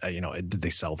gosh, did they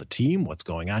sell the team? What's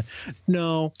going on?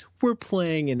 No, we're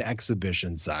playing an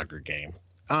exhibition soccer game.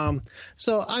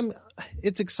 So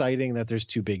it's exciting that there's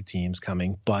two big teams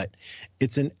coming, but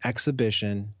it's an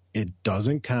exhibition. It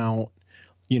doesn't count.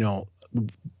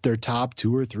 Their top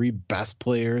 2 or 3 best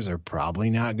players are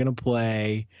probably not going to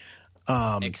play.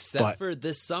 Except for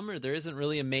this summer, there isn't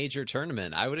really a major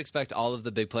tournament. I would expect all of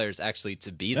the big players actually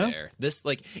to be there. This,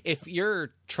 if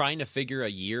you're trying to figure a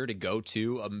year to go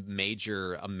to a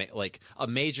major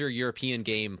European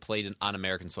game played on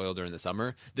American soil during the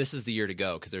summer, this is the year to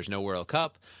go because there's no World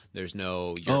Cup, there's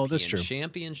no European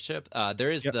Championship.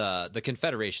 There is the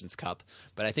Confederations Cup,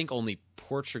 but I think only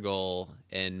Portugal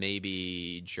and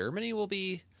maybe Germany will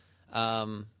be,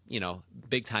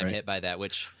 big time hit by that,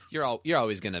 which. You're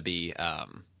always going to be,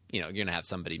 you're going to have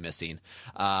somebody missing.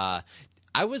 I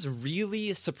was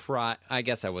really surprised. I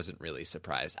guess I wasn't really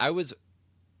surprised. I was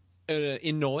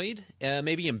annoyed,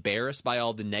 maybe embarrassed by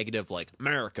all the negative, like,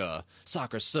 America,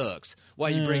 soccer sucks. Why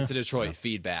you bring to Detroit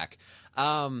feedback?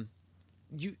 I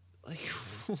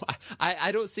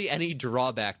don't see any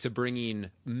drawback to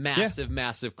bringing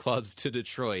massive clubs to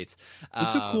Detroit.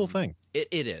 It's a cool thing.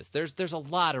 It is. There's a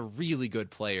lot of really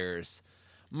good players.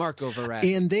 Marco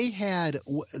Verratti. And they had,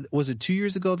 was it 2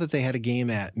 years ago that they had a game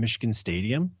at Michigan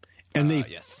Stadium, and they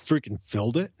freaking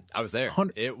filled it? I was there.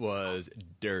 It was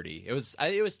dirty. It was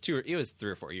 3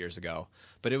 or 4 years ago,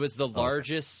 but it was the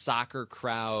largest soccer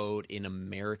crowd in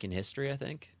American history, I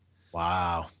think.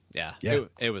 Wow. Yeah.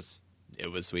 It was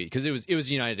sweet because it was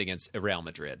United against Real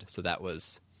Madrid, so that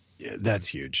was. Yeah, that's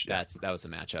huge. That was a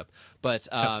matchup. But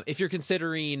if you're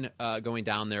considering going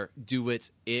down there, do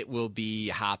it. It will be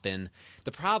hopping.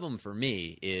 The problem for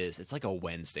me is it's like a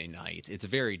Wednesday night. It's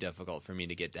very difficult for me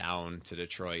to get down to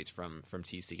Detroit from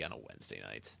TC on a Wednesday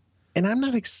night. And I'm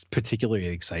not particularly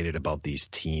excited about these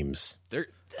teams. They're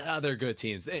good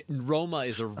teams. Roma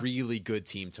is a really good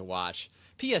team to watch.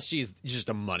 PSG is just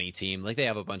a money team. Like, they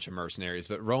have a bunch of mercenaries,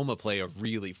 but Roma play a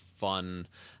really fun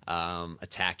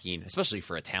attacking, especially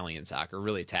for Italian soccer,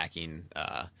 really attacking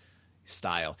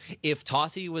style. If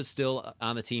Totti was still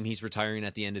on the team, he's retiring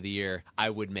at the end of the year,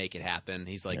 I would make it happen.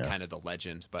 He's kind of the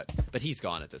legend, but he's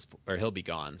gone at this point, or he'll be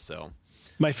gone. So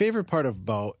my favorite part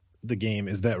about the game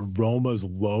is that Roma's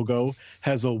logo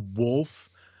has a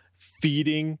wolf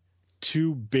feeding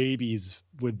 2 babies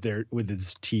with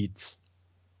his teats.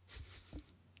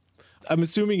 I'm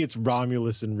assuming it's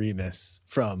Romulus and Remus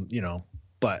from,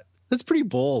 but that's pretty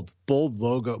bold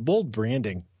logo, bold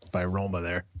branding by Roma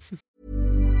there.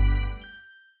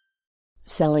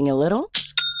 Selling a little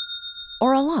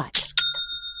or a lot?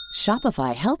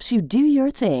 Shopify helps you do your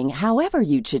thing however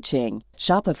you cha-ching.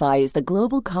 Shopify is the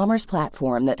global commerce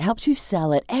platform that helps you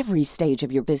sell at every stage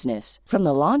of your business. From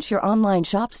the launch your online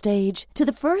shop stage to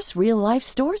the first real life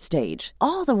store stage,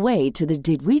 all the way to the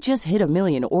did we just hit a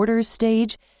million orders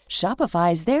stage.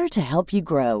 Shopify is there to help you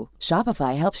grow.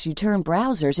 Shopify helps you turn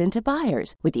browsers into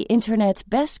buyers with the internet's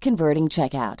best converting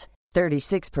checkout.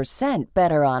 36%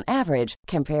 better on average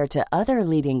compared to other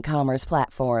leading commerce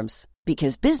platforms.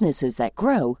 Because businesses that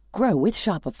grow with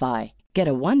Shopify. Get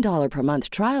a $1 per month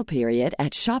trial period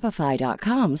at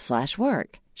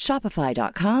shopify.com/work.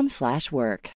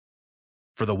 Shopify.com/work.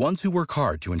 For the ones who work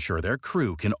hard to ensure their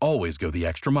crew can always go the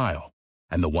extra mile,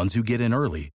 and the ones who get in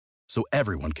early so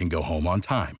everyone can go home on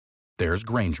time, there's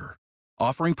Grainger,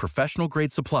 offering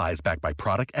professional-grade supplies backed by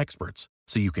product experts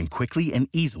so you can quickly and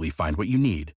easily find what you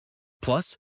need.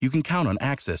 Plus, you can count on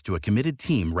access to a committed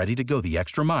team ready to go the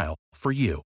extra mile for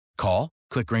you. Call,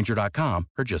 click Grainger.com,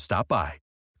 or just stop by.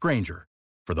 Grainger,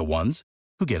 for the ones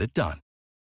who get it done.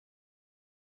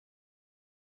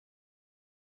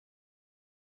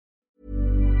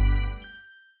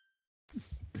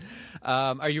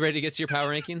 Are you ready to get to your power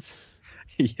rankings?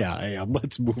 Yeah, I am.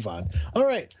 Let's move on. All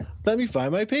right, let me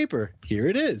find my paper. Here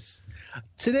it is.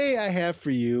 Today I have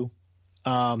for you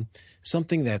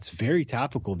something that's very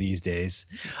topical these days.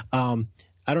 I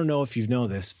don't know if you know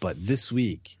this, but this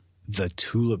week the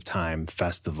Tulip Time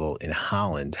Festival in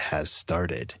Holland has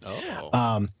started.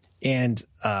 Oh.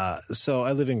 So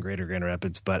I live in Greater Grand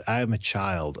Rapids, but I'm a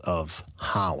child of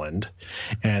Holland.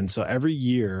 And so every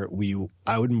year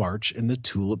I would march in the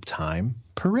Tulip Time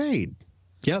Parade.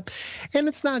 Yep. And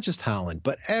it's not just Holland,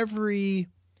 but every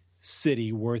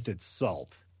city worth its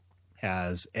salt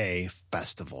has a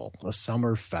festival, a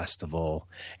summer festival.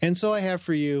 And so I have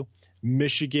for you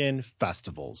Michigan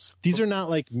festivals. These are not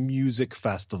like music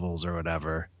festivals or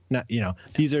whatever. Not,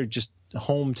 these are just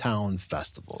hometown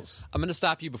festivals. I'm going to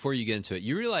stop you before you get into it.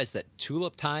 You realize that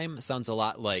Tulip Time sounds a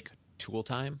lot like Tool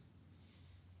Time?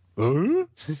 All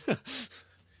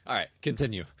right,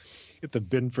 continue. Get the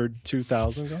Binford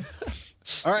 2000 going.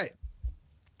 All right,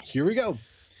 here we go.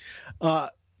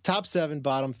 Top 7,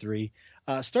 bottom 3.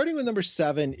 Starting with number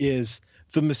 7 is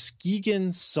the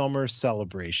Muskegon Summer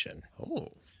Celebration. Oh,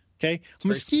 okay.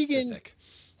 Muskegon,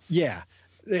 yeah,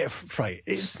 right.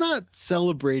 It's not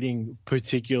celebrating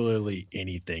particularly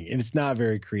anything, and it's not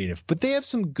very creative. But they have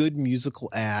some good musical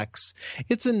acts.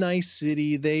 It's a nice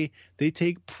city. They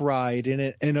take pride in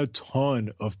it, and a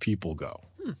ton of people go.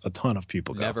 A ton of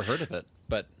people go. Never heard of it,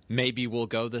 but maybe we'll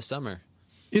go this summer.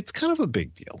 It's kind of a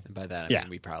big deal. And by that, I mean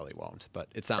we probably won't, but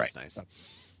it sounds nice.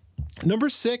 Number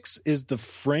 6 is the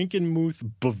Frankenmuth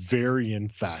Bavarian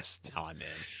Fest. Oh, I'm in.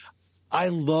 I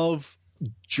love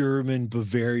German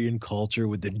Bavarian culture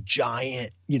with the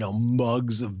giant,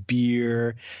 mugs of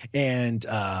beer and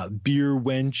beer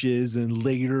wenches and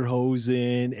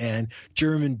lederhosen and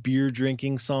German beer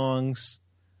drinking songs.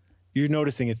 You're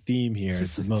noticing a theme here.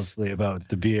 It's mostly about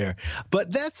the beer.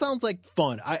 But that sounds like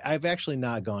fun. I've actually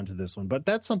not gone to this one, but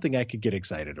that's something I could get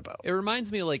excited about. It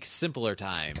reminds me of like simpler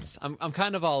times. I'm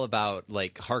kind of all about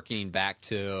like harkening back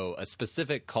to a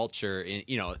specific culture in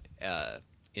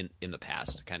the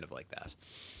past, kind of like that.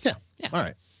 Yeah. All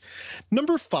right.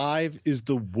 Number 5 is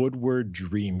the Woodward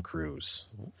Dream Cruise.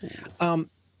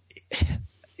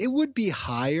 It would be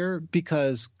higher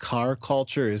because car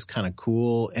culture is kind of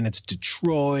cool, and it's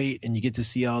Detroit, and you get to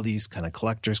see all these kind of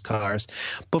collector's cars.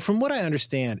 But from what I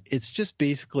understand, it's just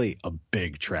basically a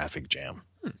big traffic jam.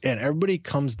 And everybody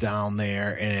comes down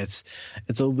there, and it's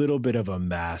a little bit of a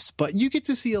mess. But you get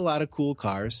to see a lot of cool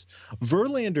cars.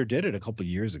 Verlander did it a couple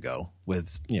years ago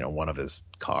with one of his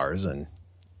cars, and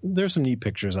there's some neat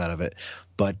pictures out of it.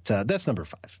 But that's number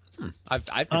 5.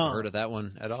 I've never heard of that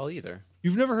one at all either.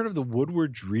 You've never heard of the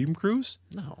Woodward Dream Cruise?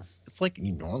 No. It's like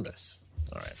enormous.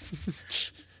 All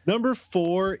right. Number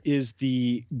 4 is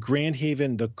the Grand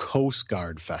Haven, the Coast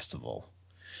Guard Festival.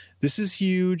 This is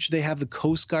huge. They have the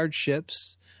Coast Guard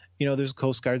ships. There's a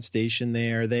Coast Guard station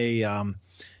there. They,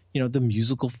 the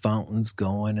musical fountains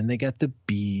going, and they got the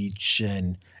beach,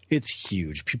 and it's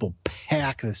huge. People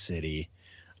pack the city.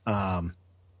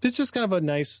 It's just kind of a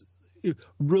nice,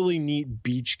 really neat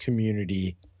beach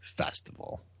community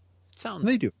festival. Sounds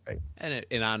they do right, and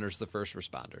it honors the first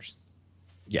responders.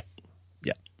 Yeah.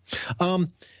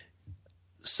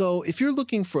 So if you're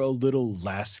looking for a little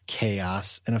less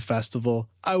chaos in a festival,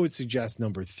 I would suggest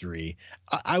number 3.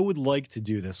 I would like to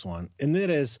do this one, and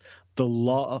that is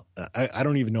the I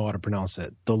don't even know how to pronounce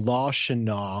it. The La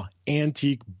Chenaux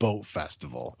Antique Boat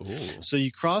Festival. Ooh. So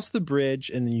you cross the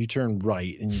bridge and then you turn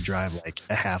right and you drive like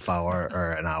a half hour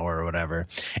or an hour or whatever.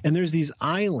 And there's these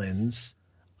islands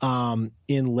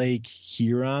in Lake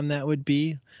Huron, that would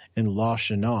be, and La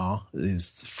Chenaux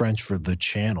is French for the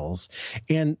channels,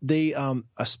 and they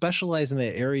specialize in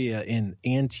that area in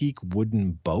antique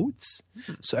wooden boats.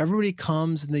 So everybody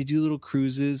comes and they do little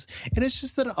cruises, and it's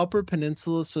just an upper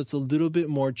peninsula, so it's a little bit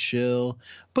more chill,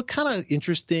 but kind of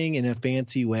interesting in a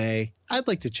fancy way. I'd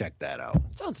like to check that out.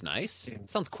 Sounds nice.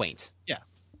 Sounds quaint.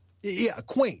 Yeah,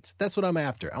 quaint. That's what I'm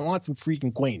after. I want some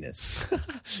freaking quaintness.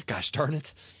 Gosh darn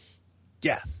it.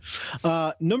 Yeah.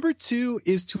 Number 2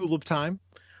 is Tulip Time.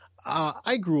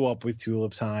 I grew up with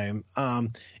Tulip Time.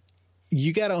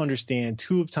 You got to understand,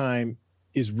 Tulip Time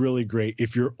is really great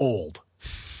if you're old.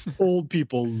 Old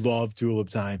people love Tulip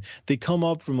Time. They come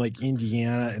up from like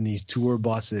Indiana in these tour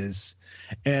buses,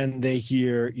 and they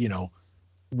hear,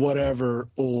 whatever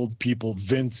old people,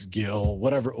 Vince Gill,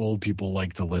 whatever old people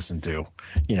like to listen to,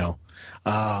 you know.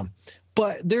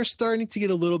 But they're starting to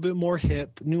get a little bit more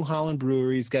hip. New Holland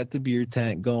Brewery's got the beer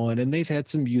tent going, and they've had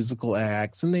some musical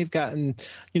acts, and they've gotten,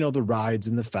 you know, the rides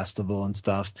and the festival and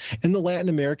stuff. And the Latin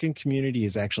American community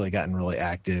has actually gotten really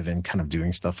active and kind of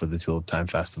doing stuff with the Tulip Time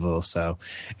Festival. So,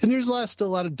 and there's still a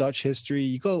lot of Dutch history.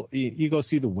 You go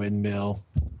see the windmill.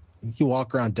 You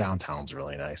walk around downtown. It's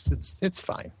really nice. It's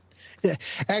fine. Yeah,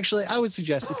 actually, I would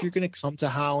suggest if you're going to come to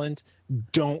Holland,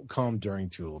 don't come during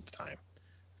Tulip Time.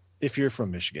 If you're from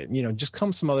Michigan, you know, just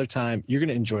come some other time. You're going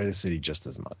to enjoy the city just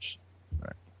as much. All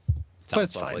right. But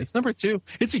it's fine. It's number 2.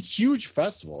 It's a huge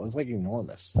festival. It's like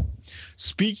enormous.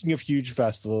 Speaking of huge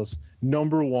festivals,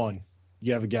 number 1.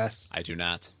 You have a guess? I do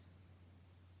not.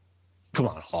 Come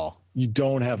on, Hall. You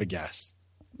don't have a guess.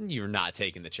 You're not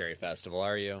taking the Cherry Festival,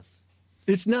 are you?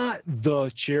 It's not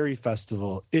the Cherry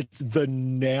Festival. It's the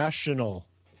National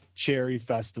Cherry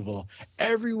Festival.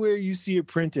 Everywhere you see it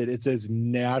printed, it says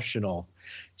National.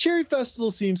 Cherry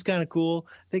Festival seems kind of cool.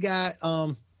 They got,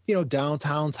 you know,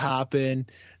 downtown's hopping.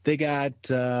 They got,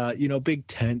 you know, big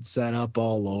tents set up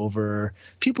all over.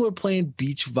 People are playing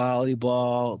beach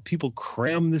volleyball. People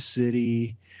cram the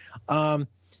city.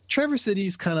 Traverse City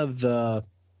is kind of the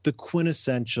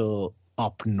quintessential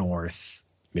up north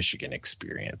Michigan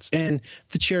experience, and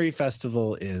the Cherry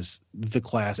Festival is the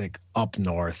classic up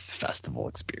north festival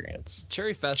experience.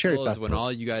 Cherry Festival is when all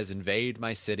you guys invade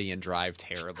my city and drive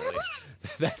terribly.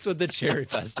 That's what the Cherry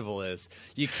Festival is.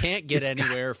 You can't get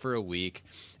anywhere for a week.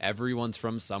 Everyone's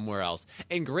from somewhere else.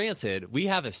 And granted, we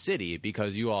have a city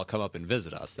because you all come up and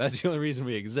visit us. That's the only reason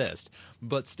we exist.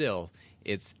 But still,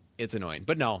 it's annoying.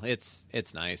 But no, it's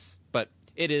nice. But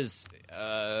it is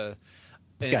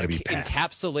it's got to be packed.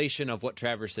 Encapsulation of what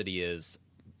Traverse City is,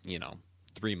 you know,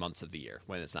 3 months of the year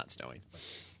when it's not snowing.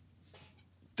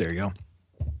 There you go.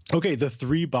 Okay, the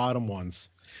 3 bottom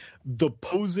ones. The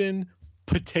Posen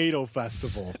Potato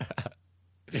Festival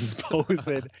in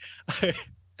Posen.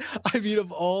 I mean,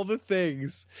 of all the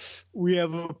things, we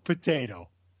have a potato.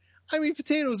 I mean,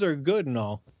 potatoes are good and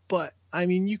all, but I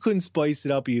mean, you couldn't spice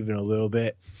it up even a little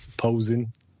bit.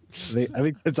 Posen. I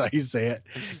think that's how you say it.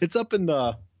 It's up in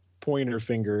the pointer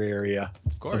finger area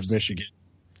of Michigan.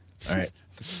 All right.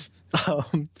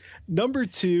 Number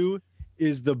 2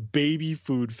 is the Baby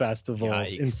Food Festival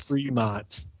in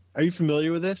Fremont. Are you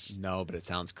familiar with this? No, but it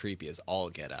sounds creepy as all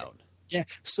get out. Yeah.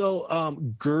 So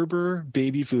Gerber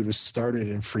Baby Food was started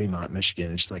in Fremont,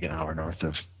 Michigan. It's like an hour north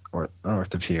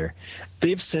of here.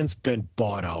 They've since been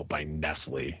bought out by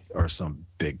Nestle or some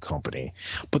big company,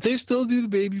 but they still do the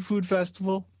Baby Food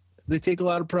Festival. They take a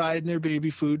lot of pride in their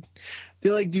baby food. They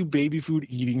like do baby food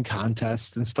eating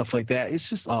contests and stuff like that. It's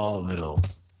just all a little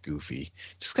goofy.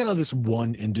 Just kind of this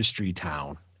one industry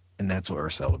town, and that's what we're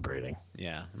celebrating.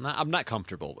 Yeah, I'm not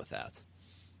comfortable with that.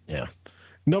 Yeah.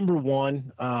 Number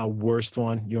 1, worst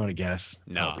one. You want to guess?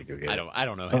 No, I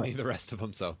don't know any of the rest of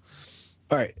them. So,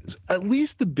 all right. At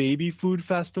least the Baby Food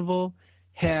Festival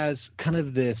has kind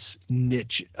of this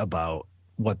niche about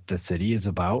what the city is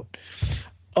about.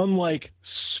 Unlike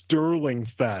Sterling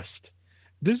Fest,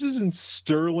 this is in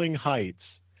Sterling Heights,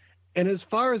 and as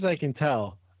far as I can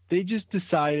tell, they just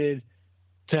decided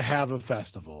to have a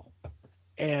festival.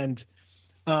 And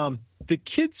the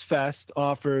Kids Fest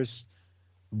offers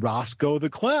Roscoe the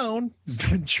Clown,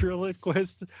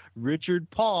 ventriloquist Richard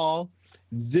Paul,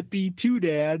 Zippy Two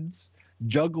Dads,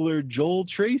 juggler Joel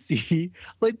Tracy.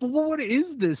 Like, what is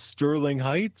this Sterling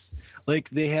Heights? Like,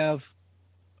 they have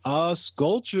a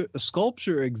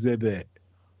sculpture exhibit.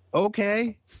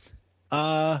 Okay.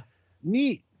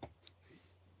 Neat.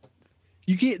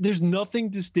 You can't. There's nothing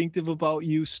distinctive about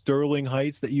you, Sterling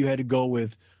Heights, that you had to go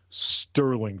with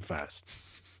Sterling Fest.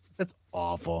 That's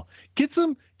awful. Get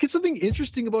something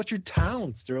interesting about your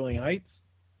town, Sterling Heights.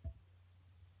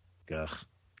 Ugh.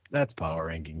 That's Power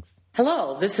Rankings.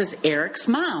 Hello, this is Eric's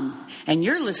mom, and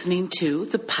you're listening to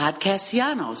the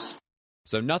Podcastellanos.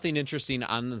 So nothing interesting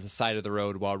on the side of the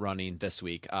road while running this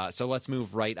week. So let's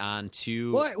move right on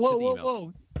to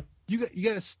Whoa. You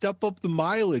got to step up the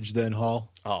mileage then,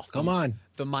 Hall. Oh, come on.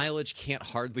 The mileage can't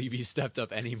hardly be stepped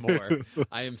up anymore.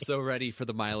 I am so ready for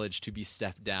the mileage to be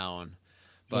stepped down.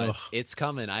 But it's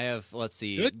coming. I have,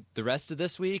 the rest of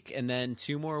this week and then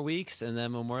 2 more weeks and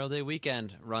then Memorial Day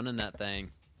weekend running that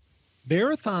thing.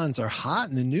 Marathons are hot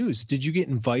in the news. Did you get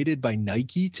invited by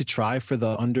Nike to try for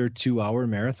the under 2-hour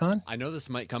marathon? I know this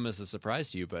might come as a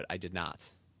surprise to you, but I did not.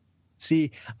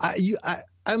 See,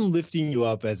 I'm lifting you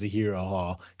up as a hero,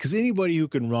 Hall, because anybody who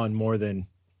can run more than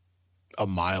a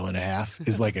mile and a half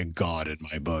is like a god in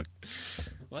my book.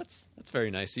 Well, that's very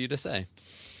nice of you to say.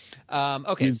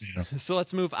 Okay, so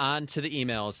let's move on to the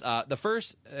emails. The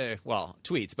first,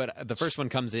 tweets, but the first one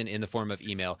comes in the form of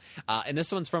email. And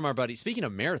this one's from our buddy, speaking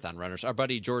of marathon runners, our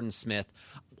buddy Jordan Smith.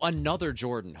 Another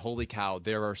Jordan. Holy cow,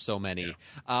 there are so many.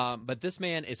 But this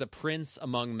man is a prince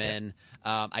among men.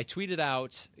 I tweeted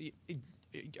out,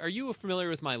 are you familiar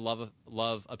with my love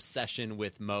obsession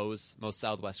with Moe's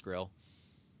Southwest Grill?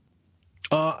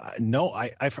 No,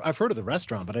 I've heard of the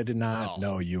restaurant, but I did not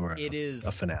know you were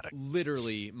a fanatic.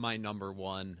 Literally my number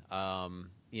one.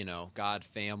 God,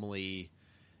 family,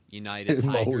 United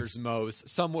Tigers, Moe's,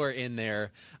 somewhere in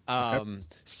there.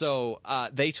 So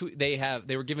they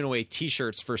were giving away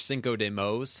T-shirts for Cinco de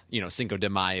Moe's, Cinco de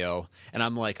Mayo, and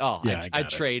I'm like, I'd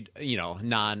trade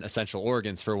non-essential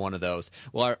organs for one of those.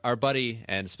 Well, our buddy,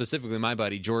 and specifically my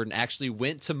buddy Jordan, actually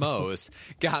went to Moe's,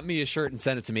 got me a shirt and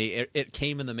sent it to me. It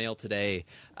came in the mail today,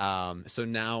 so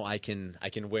now I can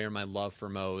wear my love for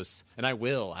Moe's, and I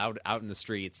will out in the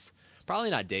streets, probably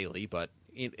not daily, but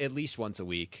at least once a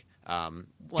week.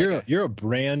 You're a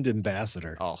brand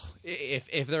ambassador. Oh,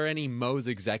 if there are any Moe's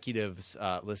executives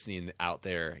listening out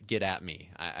there, get at me.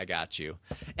 I got you.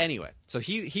 Anyway, so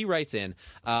he writes in,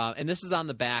 and this is on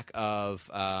the back of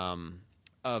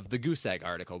the Goose Egg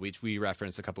article, which we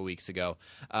referenced a couple weeks ago.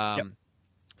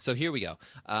 So here we go.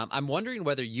 I'm wondering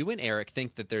whether you and Eric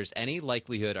think that there's any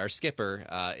likelihood our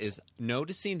skipper is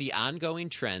noticing the ongoing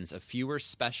trends of fewer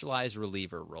specialized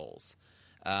reliever roles.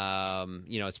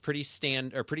 It's pretty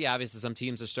obvious that some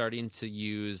teams are starting to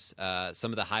use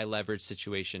some of the high leverage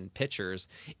situation pitchers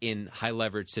in high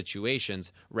leverage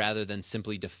situations rather than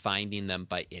simply defining them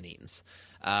by innings.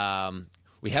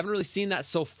 We haven't really seen that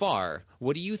so far.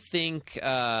 What do you think?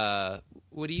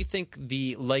 What do you think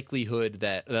the likelihood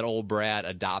that old Brad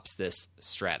adopts this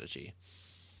strategy?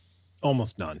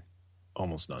 Almost none.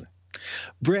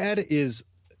 Brad is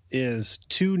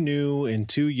too new and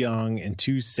too young and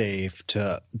too safe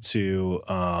to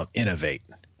innovate.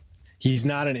 He's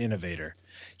not an innovator.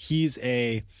 He's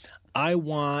I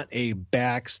want a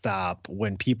backstop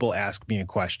when people ask me a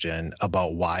question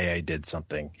about why I did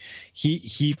something.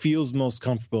 He feels most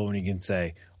comfortable when he can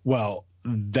say, well,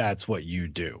 that's what you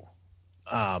do,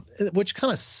 which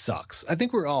kind of sucks. I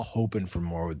think we're all hoping for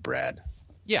more with Brad.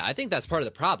 Yeah, I think that's part of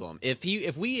the problem. If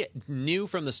we knew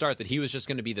from the start that he was just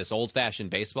going to be this old-fashioned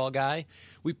baseball guy,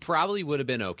 we probably would have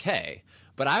been okay.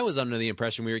 But I was under the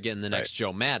impression we were getting the next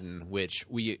Joe Madden, which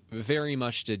we very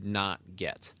much did not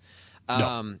get.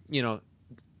 No.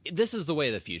 This is the way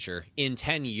of the future. In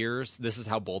 10 years, this is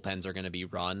how bullpens are going to be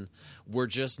run. We're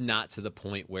just not to the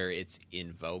point where it's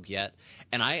in vogue yet.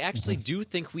 And I actually do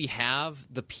think we have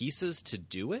the pieces to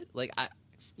do it.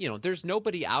 There's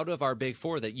nobody out of our big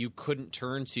four that you couldn't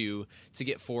turn to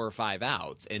get 4 or 5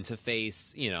 outs and to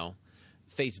face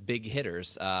big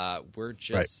hitters. We're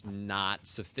just not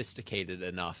sophisticated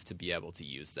enough to be able to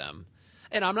use them.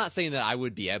 And I'm not saying that I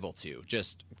would be able to.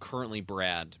 Just currently,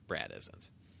 Brad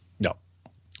isn't. No.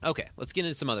 Okay, let's get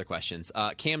into some other questions.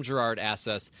 Cam Gerard asks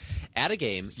us, at a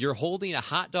game, you're holding a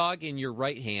hot dog in your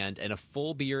right hand and a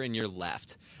full beer in your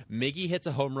left. Miggy hits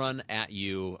a home run at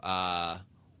you.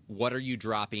 What are you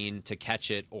dropping to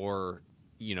catch it, or,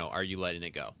 are you letting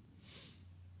it go?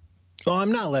 Well,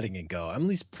 I'm not letting it go. I'm at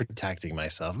least protecting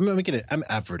myself. I'm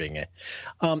efforting it.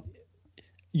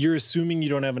 You're assuming you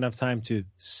don't have enough time to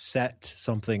set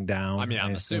something down. I mean,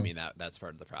 I'm assuming that's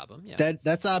part of the problem. Yeah.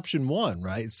 That's option one,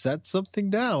 right? Set something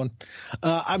down.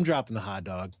 I'm dropping the hot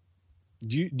dog.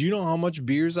 Do you know how much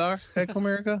beers are at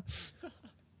Comerica?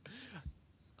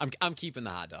 I'm keeping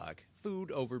the hot dog.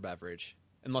 Food over beverage.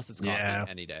 Unless it's coffee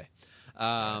any day.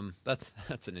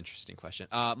 That's an interesting question.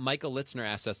 Michael Litzner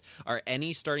asks us, are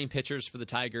any starting pitchers for the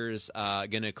Tigers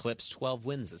going to eclipse 12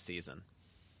 wins this season?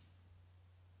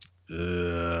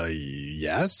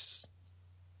 Yes.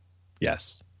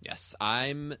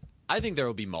 I think there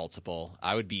will be multiple.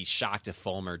 I would be shocked if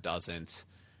Fulmer doesn't.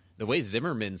 The way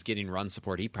Zimmerman's getting run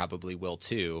support, he probably will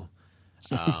too.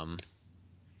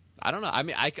 I don't know. I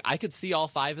mean, I could see all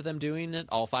 5 of them doing it.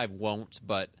 All 5 won't,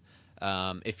 but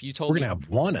if you told me, we're gonna have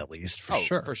one at least for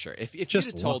sure. For sure. If you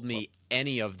had told me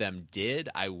any of them did,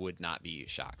 I would not be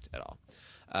shocked at all.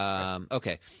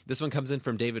 Okay, this one comes in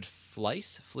from David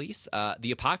Fleece.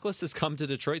 The apocalypse has come to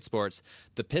Detroit sports.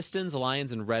 The Pistons,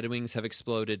 Lions, and Red Wings have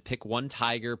exploded. Pick one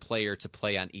Tiger player to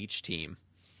play on each team.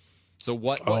 So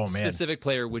what specific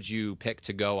player would you pick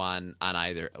to go on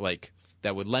either,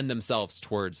 that would lend themselves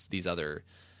towards these other?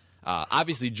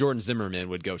 Obviously, Jordan Zimmerman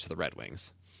would go to the Red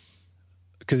Wings.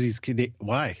 Because he's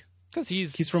why? Because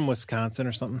he's from Wisconsin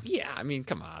or something. Yeah, I mean,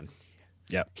 come on.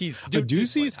 Yeah, he's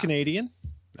Ducey is Canadian.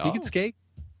 He can skate.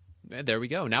 There we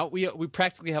go. Now we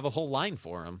practically have a whole line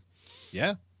for him.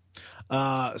 Yeah.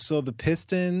 So the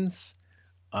Pistons.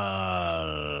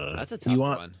 That's a tough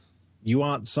one. You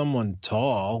want someone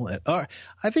tall.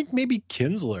 I think maybe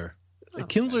Kinsler.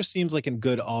 Kinsler seems like a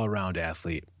good all-around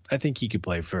athlete. I think he could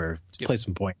play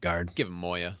some point guard. Give him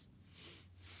Moya.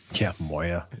 Yeah,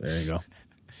 Moya. There you go.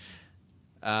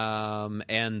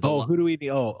 And who do we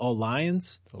need?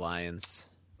 Lions. The Lions.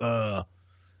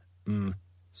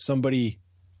 Somebody.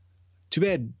 Too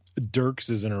bad Dirks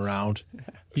isn't around.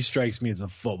 He strikes me as a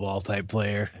football type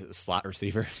player. A slot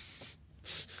receiver.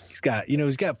 He's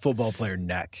got football player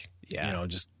neck. Yeah.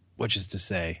 Which is to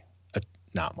say,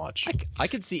 not much. I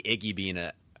could see Iggy being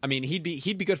he'd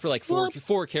be good for like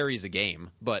four carries a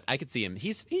game, but I could see him.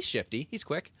 He's shifty. He's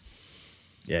quick.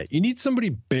 Yeah, you need somebody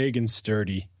big and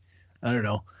sturdy. I don't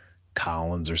know,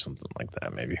 Collins or something like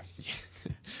that, maybe.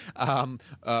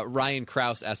 Ryan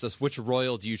Krause asks us, which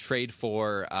Royal do you trade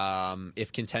for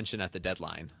if contention at the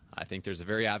deadline? I think there's a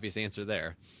very obvious answer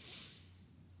there.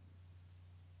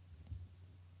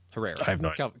 Herrera. I have no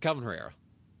idea. Calvin Herrera,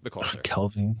 the closer.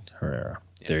 Calvin Herrera.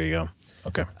 Yeah. There you go.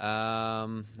 Okay.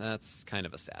 That's kind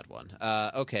of a sad one.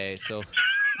 Okay, so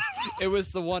it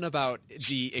was the one about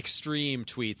the extreme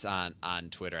tweets on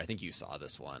Twitter. I think you saw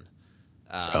this one.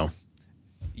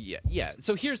 Yeah.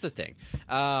 So here's the thing.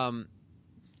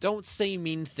 Don't say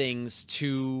mean things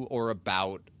to or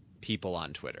about people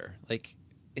on Twitter. Like,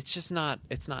 it's just not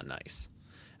nice.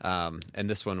 And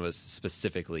this one was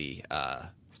specifically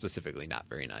not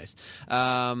very nice.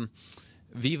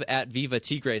 Viva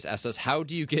Tigres asks us, how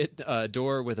do you get a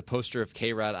door with a poster of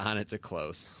K-Rod on it to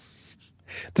close?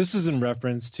 This is in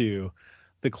reference to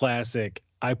the classic,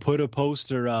 I put a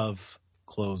poster of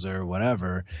closer,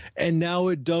 whatever, and now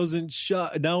it doesn't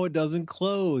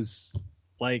close.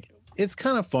 Like, it's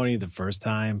kind of funny the first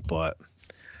time, but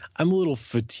I'm a little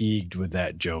fatigued with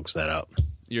that joke setup.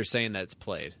 You're saying that it's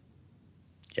played?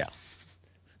 Yeah.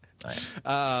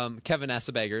 Kevin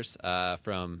Assebeggers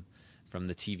from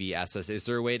the TV asks us, is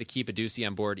there a way to keep Adduci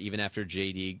on board even after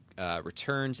JD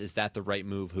returns? Is that the right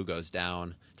move? Who goes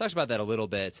down? Talks about that a little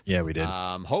bit. Yeah, we did.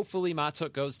 Hopefully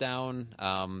Matuk goes down.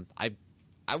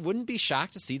 I wouldn't be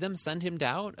shocked to see them send him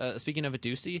down, speaking of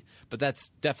Adduci, but that's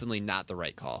definitely not the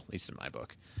right call, at least in my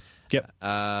book. Yep.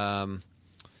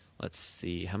 Let's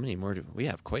see. How many more we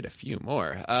have? Quite a few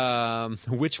more.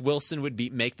 Which Wilson would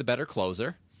make the better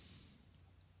closer?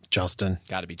 Justin.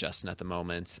 Got to be Justin at the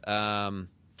moment.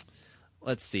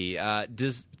 Let's see.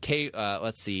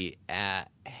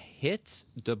 Hit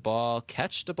the ball,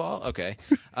 catch the ball. Okay.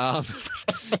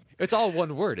 It's all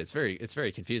one word. It's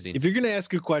very confusing. If you're going to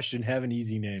ask a question, have an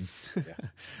easy name.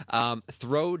 Yeah.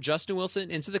 Throw Justin Wilson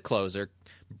into the closer.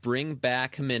 Bring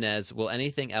back Jimenez. Will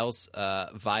anything else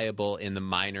viable in the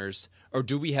minors, or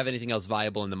do we have anything else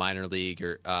viable in the minor league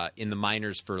or in the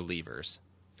minors for leavers?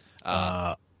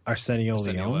 Arsenio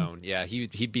Leon. Yeah,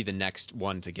 he'd be the next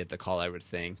one to get the call, I would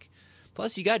think.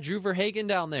 Plus, you got Drew Verhagen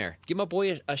down there. Give my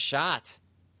boy a shot.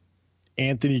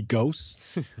 Anthony Ghost.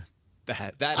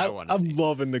 I want to see. I'm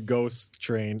loving the Ghost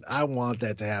train. I want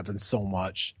that to happen so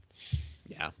much.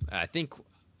 Yeah, I think.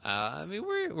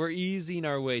 We're easing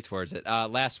our way towards it.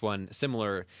 Last one,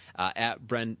 similar. At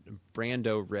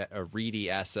Brando Reedy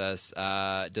asks us,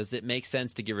 does it make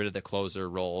sense to get rid of the closer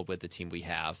role with the team we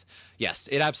have? Yes,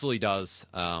 it absolutely does.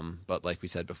 But like we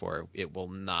said before, it will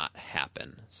not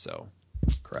happen. So.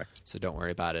 Correct. So don't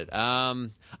worry about it.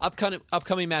 Upcoming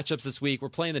matchups this week. We're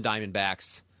playing the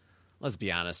Diamondbacks. Let's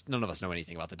be honest. None of us know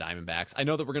anything about the Diamondbacks. I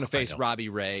know that we're going to face Robbie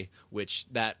Ray, which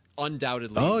that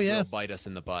undoubtedly will bite us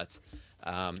in the butt.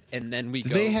 And then we go.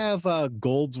 Do they have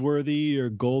Goldsworthy or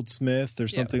Goldsmith or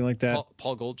something like that?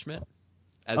 Paul Goldschmidt?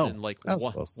 In like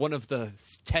one of the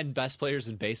 10 best players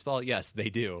in baseball? Yes,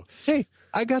 they do. Hey,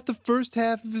 I got the first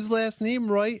half of his last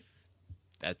name right.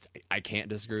 I can't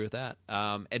disagree with that.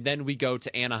 And then we go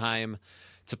to Anaheim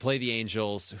to play the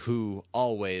Angels, who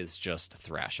always just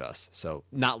thrash us. So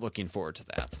not looking forward to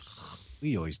that.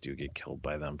 We always do get killed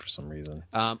by them for some reason.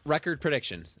 Record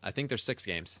prediction. I think there's 6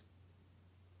 games.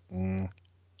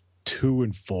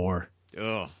 2-4.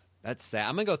 Ugh, that's sad.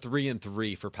 I'm gonna go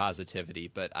 3-3 for positivity,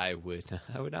 but I would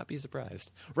not be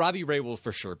surprised. Robbie Ray will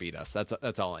for sure beat us.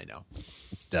 That's all I know.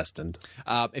 It's destined.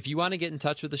 If you want to get in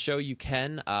touch with the show, you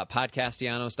can.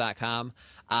 Podcastellanos.com.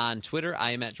 On Twitter,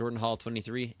 I am at Jordan Hall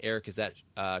 23. Eric is at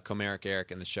Comeric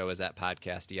Eric, and the show is at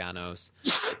Podcastellanos.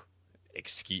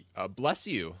 Bless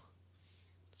you.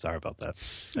 Sorry about that.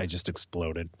 I just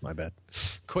exploded. My bad.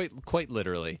 Quite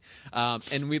literally.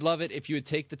 And we'd love it if you would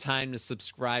take the time to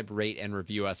subscribe, rate, and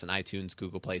review us on iTunes,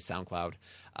 Google Play, SoundCloud,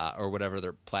 or whatever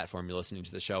other platform you're listening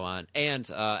to the show on. And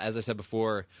as I said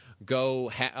before,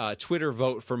 go Twitter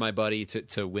vote for my buddy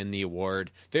to win the award.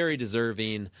 Very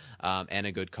deserving and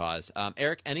a good cause.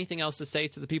 Eric, anything else to say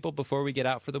to the people before we get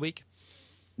out for the week?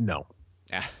 No.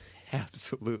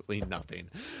 Absolutely nothing.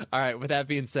 All right. With that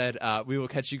being said, we will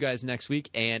catch you guys next week,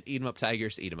 and eat 'em up,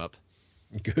 Tigers. Eat 'em up.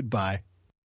 Goodbye.